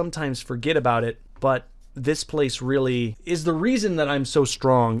 I sometimes forget about it, but this place really is the reason that I'm so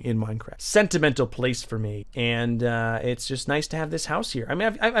strong in Minecraft. Sentimental place for me, and it's just nice to have this house here. I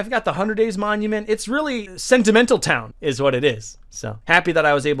mean, I've got the 100 Days Monument. It's really sentimental town is what it is. So happy that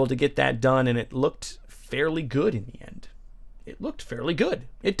I was able to get that done, and it looked fairly good in the end. It looked fairly good.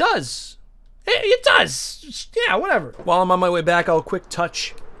 It does. It does. Yeah, whatever. While I'm on my way back, I'll quick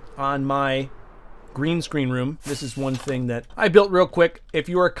touch on my green screen room. This is one thing that I built real quick. If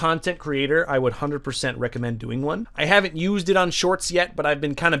you're a content creator, I would 100% recommend doing one. I haven't used it on shorts yet, but I've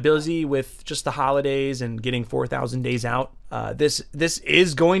been kind of busy with just the holidays and getting 4,000 days out. This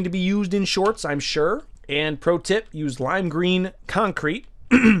is going to be used in shorts, I'm sure. And pro tip, use lime green concrete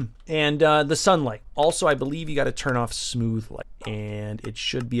and the sunlight. Also, I believe you got to turn off smooth light, and it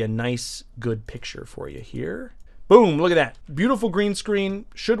should be a nice, good picture for you here. Boom, look at that. Beautiful green screen.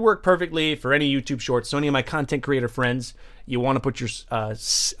 Should work perfectly for any YouTube shorts. So any of my content creator friends, you want to put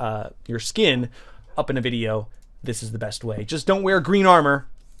your skin up in a video, this is the best way. Just don't wear green armor.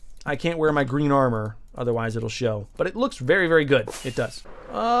 I can't wear my green armor, otherwise it'll show. But it looks very, very good. It does.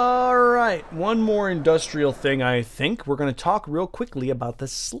 All right, one more industrial thing, I think. We're going to talk real quickly about the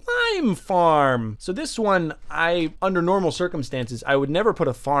slime farm. So this one, under normal circumstances, I would never put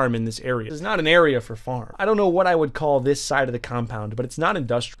a farm in this area. It's not an area for farm. I don't know what I would call this side of the compound, but it's not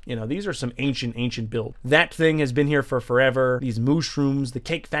industrial. You know, these are some ancient builds. That thing has been here for forever. These mushrooms, the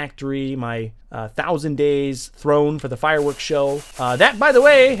cake factory, my 1,000 days throne for the fireworks show. That, by the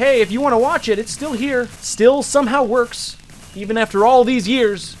way, hey, if you want to watch it, it's still here. Still somehow works. Even after all these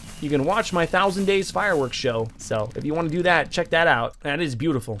years, you can watch my 1,000 days fireworks show. So if you want to do that, check that out. That is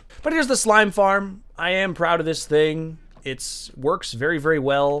beautiful. But here's the slime farm. I am proud of this thing. It works very, very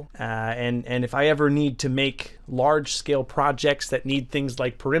well. And if I ever need to make large scale projects that need things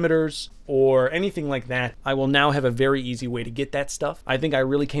like perimeters or anything like that, I will now have a very easy way to get that stuff. I think I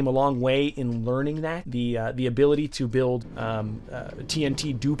really came a long way in learning that. The ability to build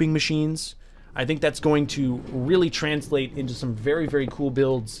TNT duping machines. I think that's going to really translate into some very, very cool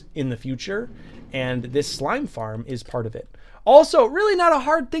builds in the future, and this slime farm is part of it. Also, really not a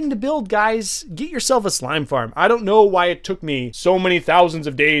hard thing to build, guys. Get yourself a slime farm. I don't know why it took me so many thousands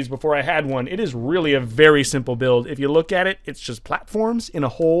of days before I had one. It is really a very simple build. If you look at it, it's just platforms in a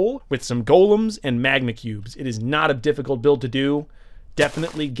hole with some golems and magma cubes. It is not a difficult build to do.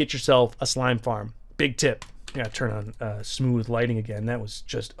 Definitely get yourself a slime farm. Big tip. gotta turn on smooth lighting again. That was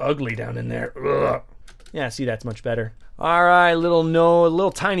just ugly down in there. Ugh. Yeah, see, that's much better. All right,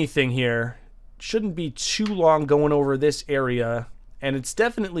 little tiny thing here. Shouldn't be too long going over this area, and it's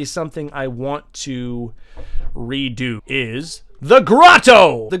definitely something I want to redo, is the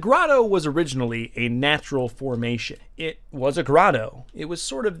grotto! The grotto was originally a natural formation. It was a grotto. It was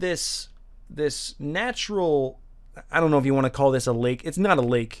sort of this natural, I don't know if you want to call this a lake. It's not a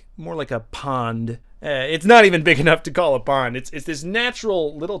lake, more like a pond. It's not even big enough to call a pond. It's this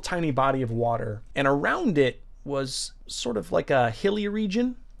natural little tiny body of water, and around it was sort of like a hilly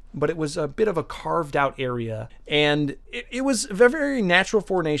region, but it was a bit of a carved out area, and it was a very natural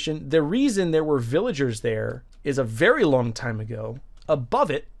formation. The reason there were villagers there is a very long time ago.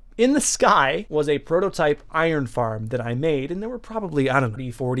 Above it, in the sky, was a prototype iron farm that I made, and there were probably, I don't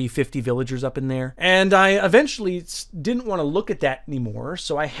know, 40, 50 villagers up in there. And I eventually didn't want to look at that anymore,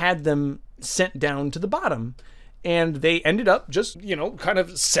 so I had them sent down to the bottom. And they ended up just, you know, kind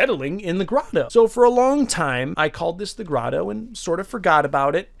of settling in the grotto. So for a long time, I called this the grotto and sort of forgot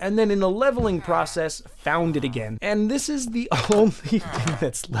about it. And then in the leveling process, found it again. And this is the only thing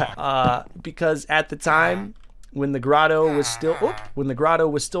that's left. Because at the time, when the grotto was still,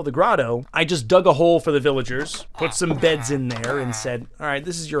 the grotto, I just dug a hole for the villagers, put some beds in there, and said, all right,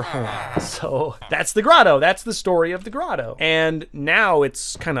 this is your home. So that's the grotto. That's the story of the grotto. And now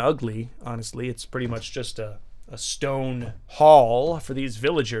it's kind of ugly, honestly. It's pretty much just a stone hall for these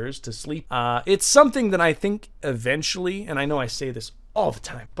villagers to sleep. It's something that I think eventually, and I know I say this all the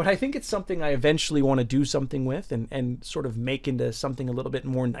time, but I think it's something I eventually want to do something with and sort of make into something a little bit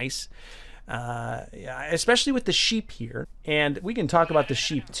more nice. Especially with the sheep here. And we can talk about the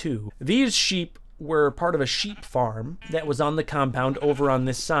sheep too. These sheep were part of a sheep farm that was on the compound over on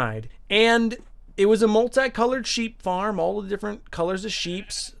this side. And it was a multicolored sheep farm, all the different colors of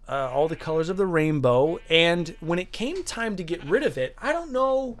sheeps, all the colors of the rainbow. And when it came time to get rid of it, I don't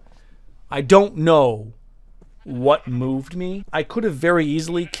know what moved me. I could have very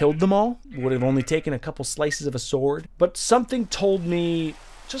easily killed them all. It would have only taken a couple slices of a sword. But something told me,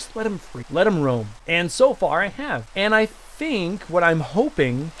 just let them free, let them roam. And so far I have. And I think what I'm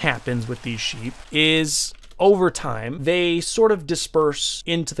hoping happens with these sheep is, over time, they sort of disperse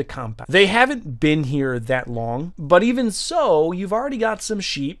into the compound. They haven't been here that long, but even so, you've already got some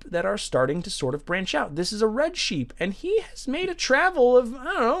sheep that are starting to sort of branch out. This is a red sheep, and he has made a travel of, I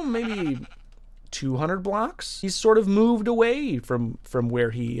don't know, maybe 200 blocks. He's sort of moved away from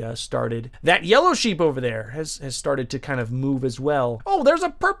where he started. That yellow sheep over there has started to kind of move as well. Oh, there's a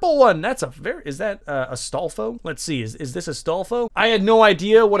purple one. That's is that a Stolfo? Let's see, is this a Stolfo? I had no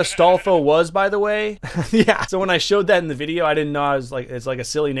idea what a Stolfo was, by the way. Yeah, so when I showed that in the video, I didn't know it's like a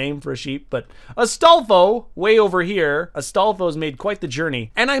silly name for a sheep, but a Stolfo, way over here, a Stolfo's made quite the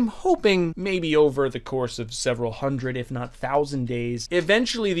journey. And I'm hoping maybe over the course of several hundred, if not 1,000 days,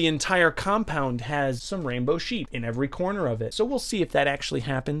 eventually the entire compound has some rainbow sheep in every corner of it. So we'll see if that actually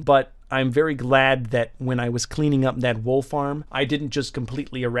happened, but I'm very glad that when I was cleaning up that wool farm, I didn't just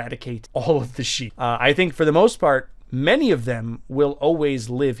completely eradicate all of the sheep. I think for the most part, many of them will always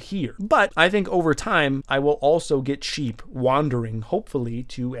live here. But I think over time, I will also get sheep wandering, hopefully,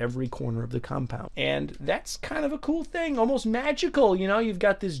 to every corner of the compound. And that's kind of a cool thing, almost magical. You know, you've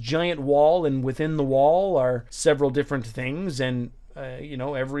got this giant wall, and within the wall are several different things, and you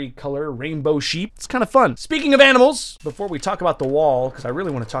know, every color rainbow sheep. It's kind of fun. Speaking of animals, before we talk about the wall, because I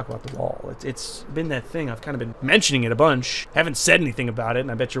really want to talk about the wall. It's been that thing. I've kind of been mentioning it a bunch. Haven't said anything about it, and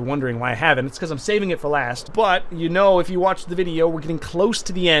I bet you're wondering why I haven't. It's because I'm saving it for last. But, you know, if you watch the video, we're getting close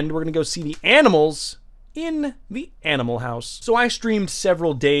to the end. We're going to go see the animals in the animal house. So I streamed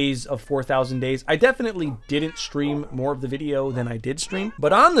several days of 4,000 days. I definitely didn't stream more of the video than I did stream.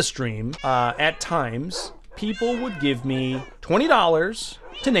 But on the stream, at times, people would give me $20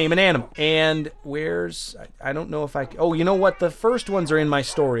 to name an animal. And I don't know if oh, you know what? The first ones are in my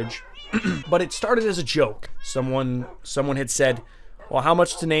storage, but it started as a joke. Someone had said, well, how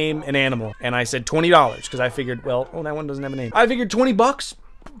much to name an animal? And I said $20 because I figured, well, oh, that one doesn't have a name. I figured 20 bucks,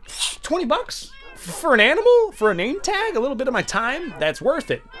 20 bucks for an animal, for a name tag, a little bit of my time. That's worth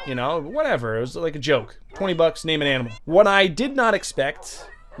it. You know, whatever. It was like a joke. 20 bucks, name an animal. What I did not expect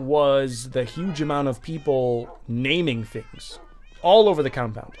was the huge amount of people naming things all over the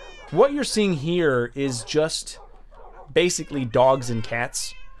compound. What you're seeing here is just basically dogs and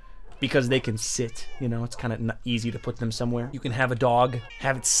cats, because they can sit, you know, it's kind of easy to put them somewhere. You can have a dog,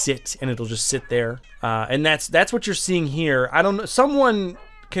 have it sit, and it'll just sit there. And that's what you're seeing here. I don't know, someone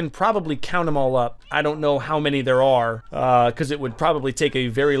can probably count them all up. I don't know how many there are, because it would probably take a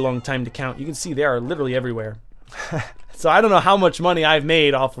very long time to count. You can see they are literally everywhere. So I don't know how much money I've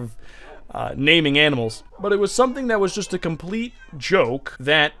made off of naming animals. But it was something that was just a complete joke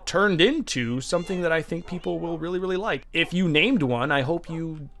that turned into something that I think people will really, really like. If you named one, I hope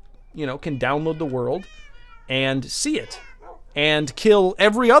you know, can download the world and see it. And kill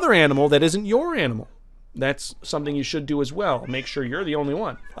every other animal that isn't your animal. That's something you should do as well. Make sure you're the only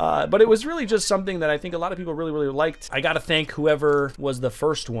one. But it was really just something that I think a lot of people really, really liked. I gotta thank whoever was the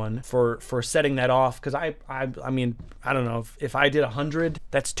first one for setting that off, because I mean, I don't know, if I did 100,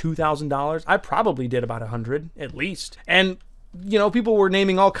 that's $2,000. I probably did about 100 at least. And you know, people were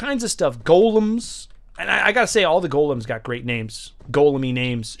naming all kinds of stuff. Golems. And I gotta say, all the golems got great names. Golemy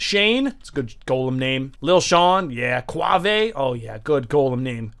names. Shane, it's a good golem name. Lil Sean, yeah. Quave, oh yeah, good golem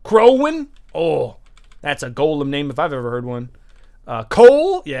name. Crowin, oh, that's a golem name if I've ever heard one.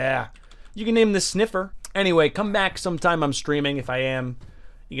 Cole, yeah. You can name this Sniffer. Anyway, come back sometime. I'm streaming. If I am,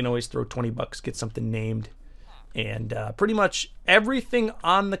 you can always throw 20 bucks, get something named. And pretty much everything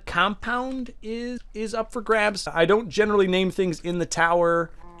on the compound is up for grabs. I don't generally name things in the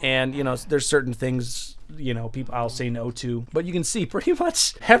tower. And, you know, there's certain things, you know, people I'll say no to. But you can see pretty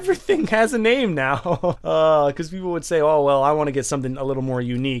much everything has a name now. Because people would say, oh, well, I want to get something a little more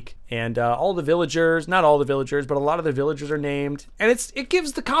unique. And all the villagers, not all the villagers, but a lot of the villagers are named. And it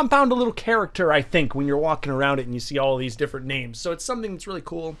gives the compound a little character, I think, when you're walking around it and you see all these different names. So it's something that's really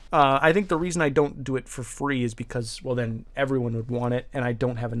cool. I think the reason I don't do it for free is because, well, then everyone would want it. And I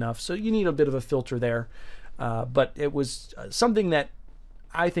don't have enough. So you need a bit of a filter there. But it was something that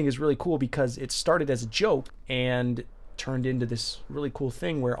I think is really cool because it started as a joke and turned into this really cool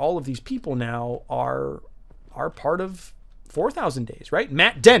thing where all of these people now are part of 4,000 days, right?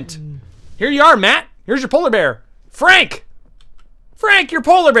 Matt Dent. Here you are, Matt. Here's your polar bear. Frank, your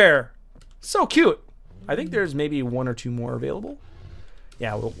polar bear. So cute. I think there's maybe one or two more available.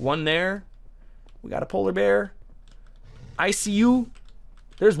 Yeah, well, one there. We got a polar bear. I see you.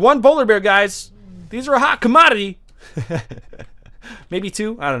 There's one polar bear, guys. These are a hot commodity. Maybe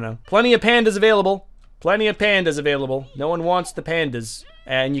two? I don't know. Plenty of pandas available. Plenty of pandas available. No one wants the pandas.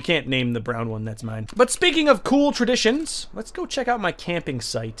 And you can't name the brown one, that's mine. But speaking of cool traditions, let's go check out my camping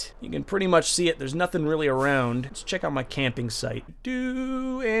site. You can pretty much see it. There's nothing really around. Let's check out my camping site.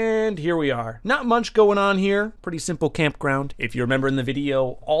 And here we are. Not much going on here. Pretty simple campground. If you remember in the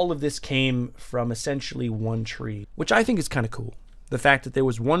video, all of this came from essentially one tree, which I think is kind of cool. The fact that there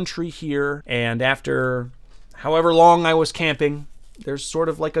was one tree here, and after however long I was camping, there's sort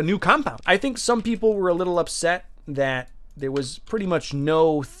of like a new compound. I think some people were a little upset that there was pretty much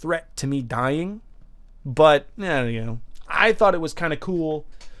no threat to me dying, but you know, I thought it was kind of cool.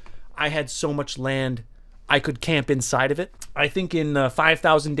 I had so much land, I could camp inside of it. I think in the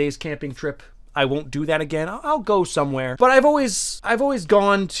 5,000 days camping trip, I won't do that again. I'll go somewhere. But I've always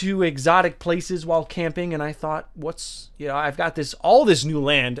gone to exotic places while camping, and I thought, you know, I've got all this new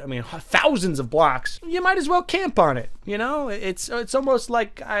land. I mean, thousands of blocks. You might as well camp on it. You know, it's almost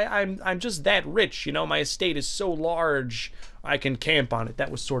like I'm just that rich. You know, my estate is so large, I can camp on it. That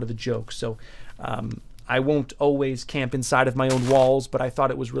was sort of the joke. So I won't always camp inside of my own walls, but I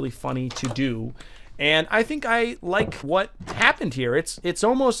thought it was really funny to do. And I think I like what happened here. It's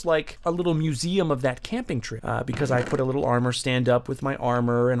almost like a little museum of that camping trip because I put a little armor stand up with my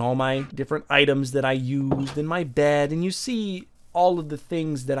armor and all my different items that I used in my bed. And you see all of the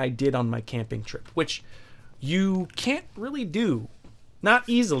things that I did on my camping trip, which you can't really do. Not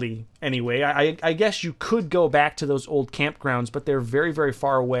easily, anyway. I guess you could go back to those old campgrounds, but they're very, very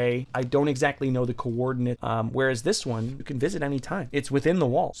far away. I don't exactly know the coordinate. Whereas this one, you can visit anytime. It's within the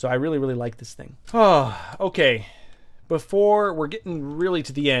wall. So I really, really like this thing. Oh, okay. Before we're getting really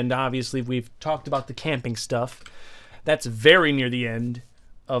to the end, obviously, we've talked about the camping stuff. That's very near the end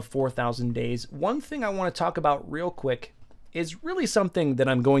of 4,000 days. One thing I want to talk about real quick is really something that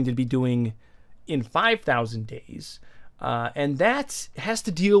I'm going to be doing in 5,000 days. And that has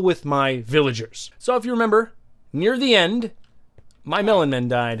to deal with my villagers. So if you remember, near the end, my melon men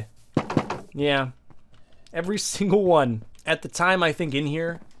died. Yeah, every single one. At the time, I think in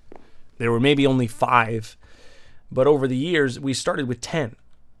here, there were maybe only 5. But over the years, we started with 10.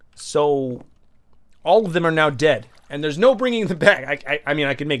 So all of them are now dead. And there's no bringing them back. I mean,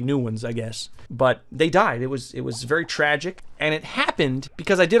 I could make new ones, I guess. But they died. It was very tragic. And it happened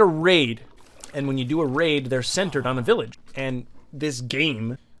because I did a raid. And when you do a raid, they're centered on a village. And this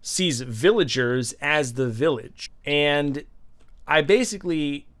game sees villagers as the village. And I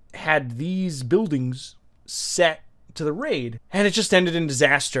basically had these buildings set to the raid. And it just ended in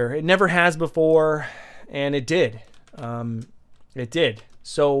disaster. It never has before. And it did. It did.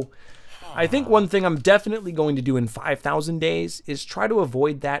 So I think one thing I'm definitely going to do in 5,000 days is try to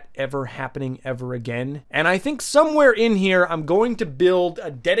avoid that ever happening ever again. And I think somewhere in here, I'm going to build a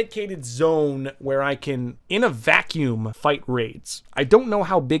dedicated zone where I can, in a vacuum, fight raids. I don't know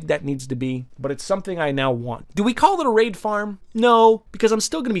how big that needs to be, but it's something I now want. Do we call it a raid farm? No, because I'm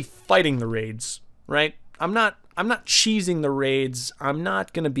still going to be fighting the raids, right? I'm not cheesing the raids. I'm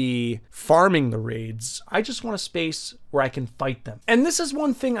not going to be farming the raids. I just want a space where I can fight them. And this is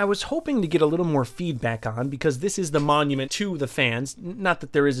one thing I was hoping to get a little more feedback on, because this is the monument to the fans. Not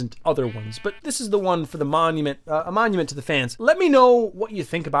that there isn't other ones, but this is the one for the monument, a monument to the fans. Let me know what you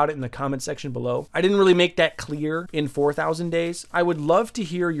think about it in the comment section below. I didn't really make that clear in 4,000 days. I would love to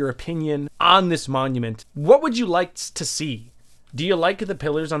hear your opinion on this monument. What would you like to see? Do you like the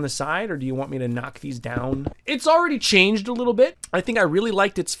pillars on the side, or do you want me to knock these down? It's already changed a little bit. I think I really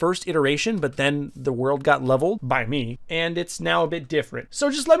liked its first iteration, but then the world got leveled by me, and it's now a bit different.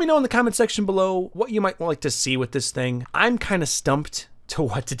 So just let me know in the comment section below what you might like to see with this thing. I'm kind of stumped to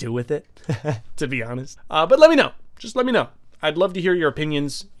what to do with it, to be honest. But let me know. Just let me know. I'd love to hear your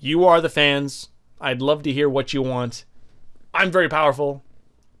opinions. You are the fans. I'd love to hear what you want. I'm very powerful.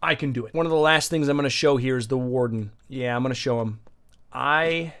 I can do it. One of the last things I'm going to show here is the warden. Yeah, I'm going to show him.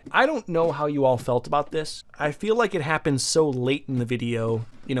 I don't know how you all felt about this. I feel like it happened so late in the video.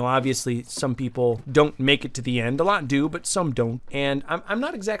 You know, obviously some people don't make it to the end. A lot do, but some don't. And I'm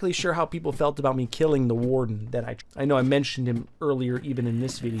not exactly sure how people felt about me killing the warden that I know I mentioned him earlier even in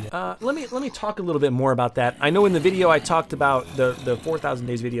this video. Let me talk a little bit more about that. I know in the video I talked about the 4,000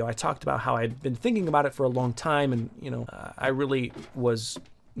 days video, I talked about how I'd been thinking about it for a long time, and you know, I really was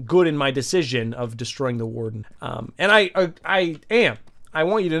good in my decision of destroying the warden. And I am. I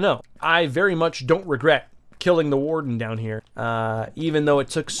want you to know, I very much don't regret killing the warden down here. Even though it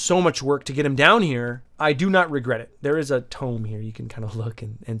took so much work to get him down here, I do not regret it. There is a tome here. You can kind of look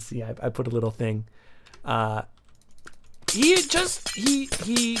and see. I put a little thing. He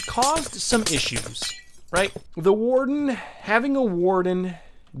caused some issues, right? The warden, having a warden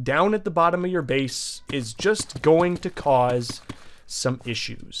down at the bottom of your base is just going to cause some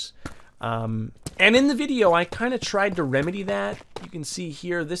issues. And in the video, I kind of tried to remedy that. You can see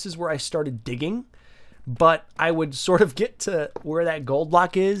here, this is where I started digging, but I would sort of get to where that gold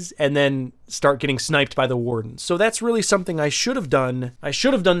block is and then start getting sniped by the warden. So that's really something I should have done. I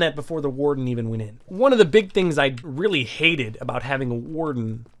should have done that before the warden even went in. One of the big things I really hated about having a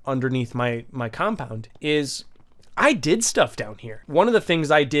warden underneath my compound is I did stuff down here. One of the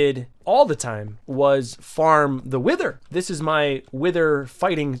things I did all the time was farm the wither. This is my wither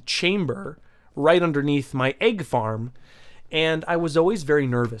fighting chamber right underneath my egg farm. And I was always very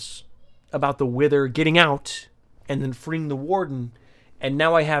nervous about the wither getting out and then freeing the warden. And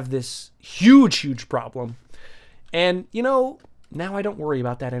now I have this huge, huge problem. And, you know, now I don't worry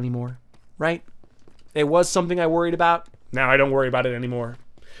about that anymore, right? It was something I worried about. Now I don't worry about it anymore.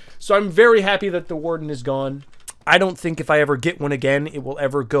 So I'm very happy that the warden is gone. I don't think if I ever get one again, it will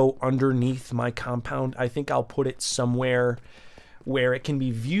ever go underneath my compound. I think I'll put it somewhere where it can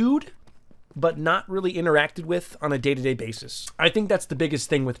be viewed, but not really interacted with on a day-to-day basis. I think that's the biggest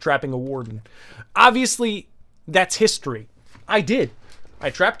thing with trapping a warden. Obviously, that's history. I did.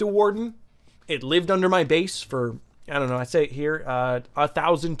 I trapped a warden. It lived under my base for, I don't know, I say it here,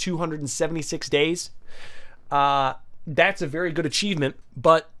 1,276 days. That's a very good achievement,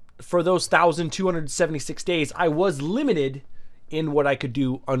 but for those 1,276 days, I was limited in what I could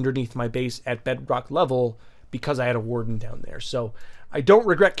do underneath my base at bedrock level because I had a warden down there. So I don't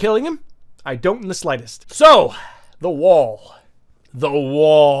regret killing him. I don't in the slightest. So, the wall. The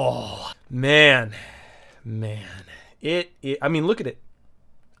wall. Man. I mean, look at it.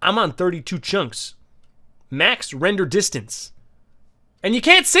 I'm on 32 chunks. Max render distance. And you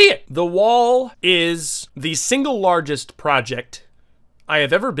can't see it. The wall is the single largest project I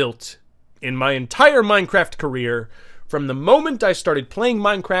have ever built in my entire Minecraft career from the moment I started playing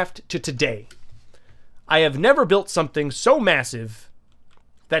Minecraft to today. I have never built something so massive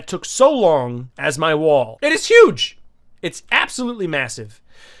that took so long as my wall. It is huge. It's absolutely massive.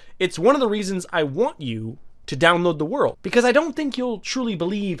 It's one of the reasons I want you to download the world, because I don't think you'll truly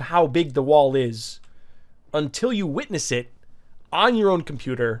believe how big the wall is until you witness it on your own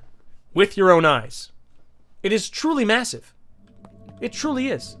computer with your own eyes. It is truly massive. It truly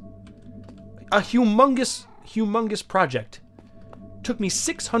is. A humongous, humongous project. Took me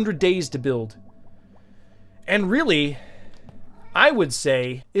 600 days to build. And really, I would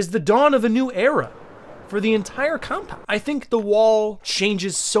say, is the dawn of a new era for the entire compound. I think the wall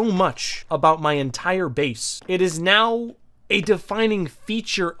changes so much about my entire base. It is now a defining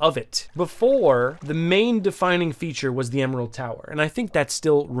feature of it. Before, the main defining feature was the Emerald Tower, and I think that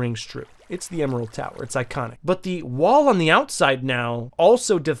still rings true. It's the Emerald Tower, it's iconic. But the wall on the outside now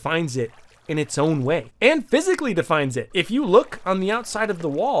also defines it in its own way, and physically defines it. If you look on the outside of the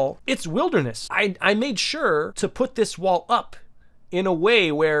wall, it's wilderness. I made sure to put this wall up in a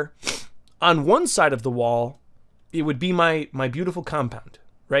way where on one side of the wall, it would be my beautiful compound,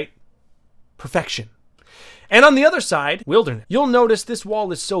 right? Perfection. And on the other side, wilderness. You'll notice this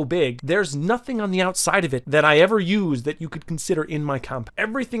wall is so big, there's nothing on the outside of it that I ever used that you could consider in my compound.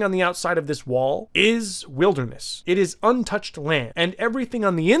 Everything on the outside of this wall is wilderness. It is untouched land. And everything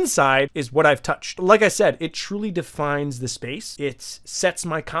on the inside is what I've touched. Like I said, it truly defines the space. It sets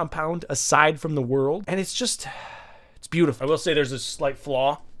my compound aside from the world. And it's just, it's beautiful. I will say there's a slight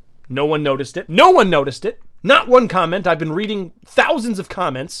flaw. No one noticed it. No one noticed it. Not one comment. I've been reading thousands of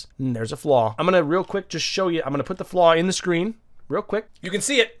comments, and there's a flaw. I'm gonna real quick just show you. I'm gonna put the flaw in the screen real quick. You can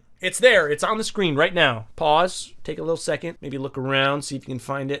see it. It's there. It's on the screen right now. Pause. Take a little second. Maybe look around. See if you can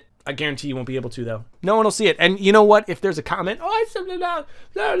find it. I guarantee you won't be able to, though. No one will see it. And you know what? If there's a comment, oh, I said it.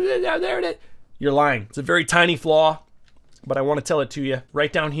 There it is. You're lying. It's a very tiny flaw, but I want to tell it to you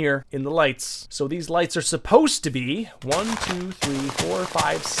right down here in the lights. So these lights are supposed to be 1, 2, 3, 4,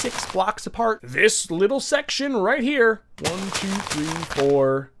 5, 6 blocks apart. This little section right here. 1, 2, 3,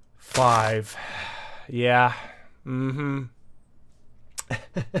 4, 5. Yeah.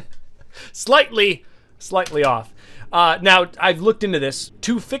 Slightly off. Now, I've looked into this.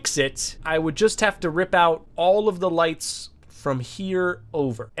 To fix it, I would just have to rip out all of the lights from here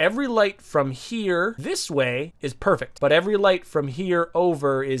over. Every light from here this way is perfect, but every light from here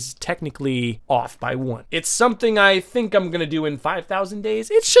over is technically off by 1. It's something I think I'm gonna do in 5,000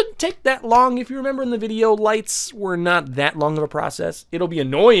 days. It shouldn't take that long. If you remember in the video, lights were not that long of a process. It'll be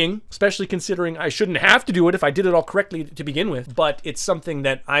annoying, especially considering I shouldn't have to do it if I did it all correctly to begin with, but it's something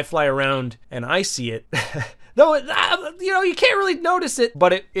that I fly around and I see it. Though, you know, you can't really notice it,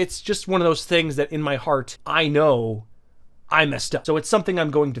 but it's just one of those things that in my heart, I know I messed up. So it's something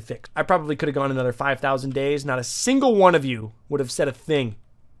I'm going to fix. I probably could have gone another 5,000 days. Not a single one of you would have said a thing.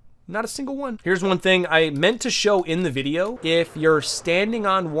 Not a single one. Here's one thing I meant to show in the video. If you're standing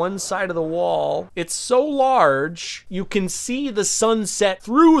on one side of the wall, it's so large, you can see the sunset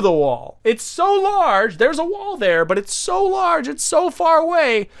through the wall. It's so large, there's a wall there, but it's so large, it's so far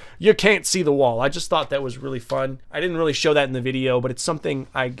away, you can't see the wall. I just thought that was really fun. I didn't really show that in the video, but it's something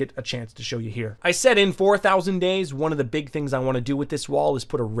I get a chance to show you here. I said in 4,000 days, one of the big things I want to do with this wall is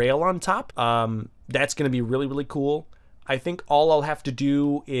put a rail on top. That's gonna be really, really cool. I think all I'll have to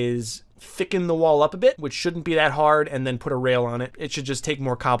do is thicken the wall up a bit, which shouldn't be that hard, and then put a rail on it. It should just take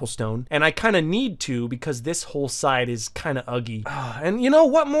more cobblestone. And I kind of need to because this whole side is kind of uggy. And you know,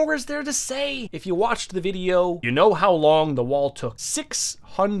 what more is there to say? If you watched the video, you know how long the wall took.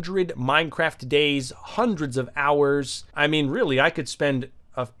 600 Minecraft days, hundreds of hours. I mean, really, I could spend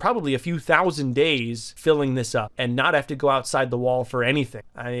probably a few thousand days filling this up and not have to go outside the wall for anything.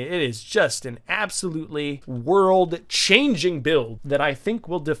 I mean, it is just an absolutely world-changing build that I think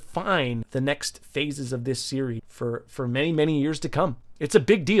will define the next phases of this series for many, many years to come. It's a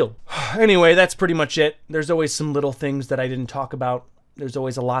big deal. Anyway, that's pretty much it. There's always some little things that I didn't talk about. There's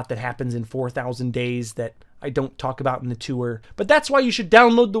always a lot that happens in 4,000 days that I don't talk about in the tour. But that's why you should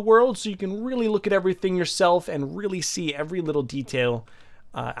download the world so you can really look at everything yourself and really see every little detail.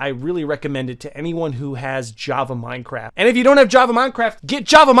 I really recommend it to anyone who has Java Minecraft. And if you don't have Java Minecraft, get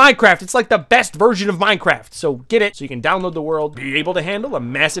Java Minecraft. It's like the best version of Minecraft. So get it so you can download the world, be able to handle a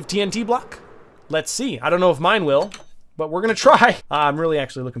massive TNT block. Let's see. I don't know if mine will, but we're gonna try. I'm really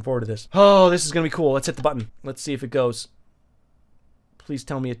actually looking forward to this. Oh, this is gonna be cool. Let's hit the button. Let's see if it goes. Please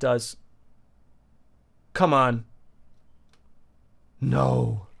tell me it does. Come on.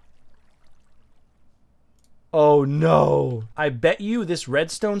 No. Oh no. I bet you this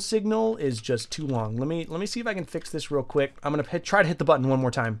redstone signal is just too long. Let me see if I can fix this real quick. I'm gonna try to hit the button one more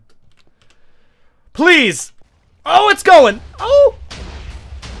time. Please! Oh, it's going! Oh!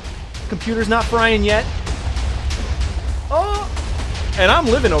 Computer's not frying yet. Oh! And I'm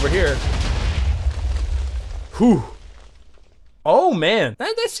living over here. Whew. Oh man,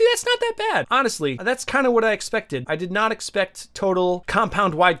 see, that's not that bad. Honestly, that's kind of what I expected. I did not expect total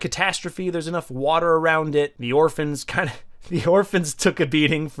compound-wide catastrophe. There's enough water around it. The orphans took a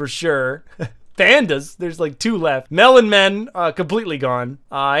beating for sure. Pandas, there's like 2 left. Melon men, completely gone.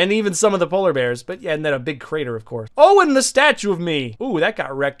 And even some of the polar bears, but yeah, and then a big crater, of course. Oh, and the statue of me. Ooh, that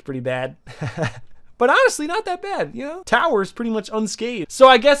got wrecked pretty bad. But honestly, not that bad, you know? Tower's pretty much unscathed. So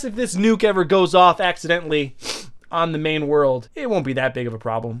I guess if this nuke ever goes off accidentally, on the main world. It won't be that big of a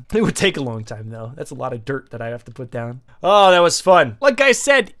problem. It would take a long time though. That's a lot of dirt that I have to put down. Oh, that was fun. Like I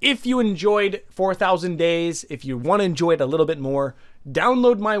said, if you enjoyed 4,000 days, if you want to enjoy it a little bit more,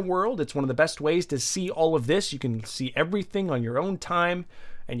 download my world. It's one of the best ways to see all of this. You can see everything on your own time,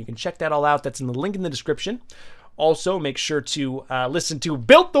 and you can check that all out. That's in the link in the description. Also, make sure to listen to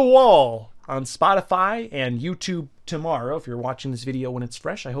Built the Wall on Spotify and YouTube tomorrow if you're watching this video when it's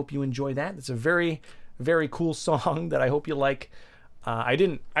fresh. I hope you enjoy that. It's a very, very cool song that I hope you like. I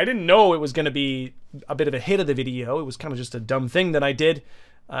didn't know it was going to be a bit of a hit of the video. It was kind of just a dumb thing that I did.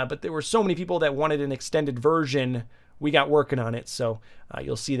 But there were so many people that wanted an extended version. We got working on it. So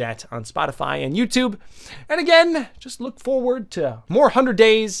you'll see that on Spotify and YouTube. And again, just look forward to more 100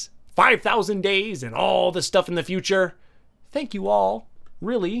 days, 5,000 days, and all the stuff in the future. Thank you all.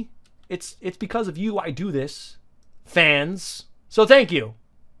 Really. It's because of you I do this, fans. So thank you.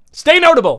 Stay notable.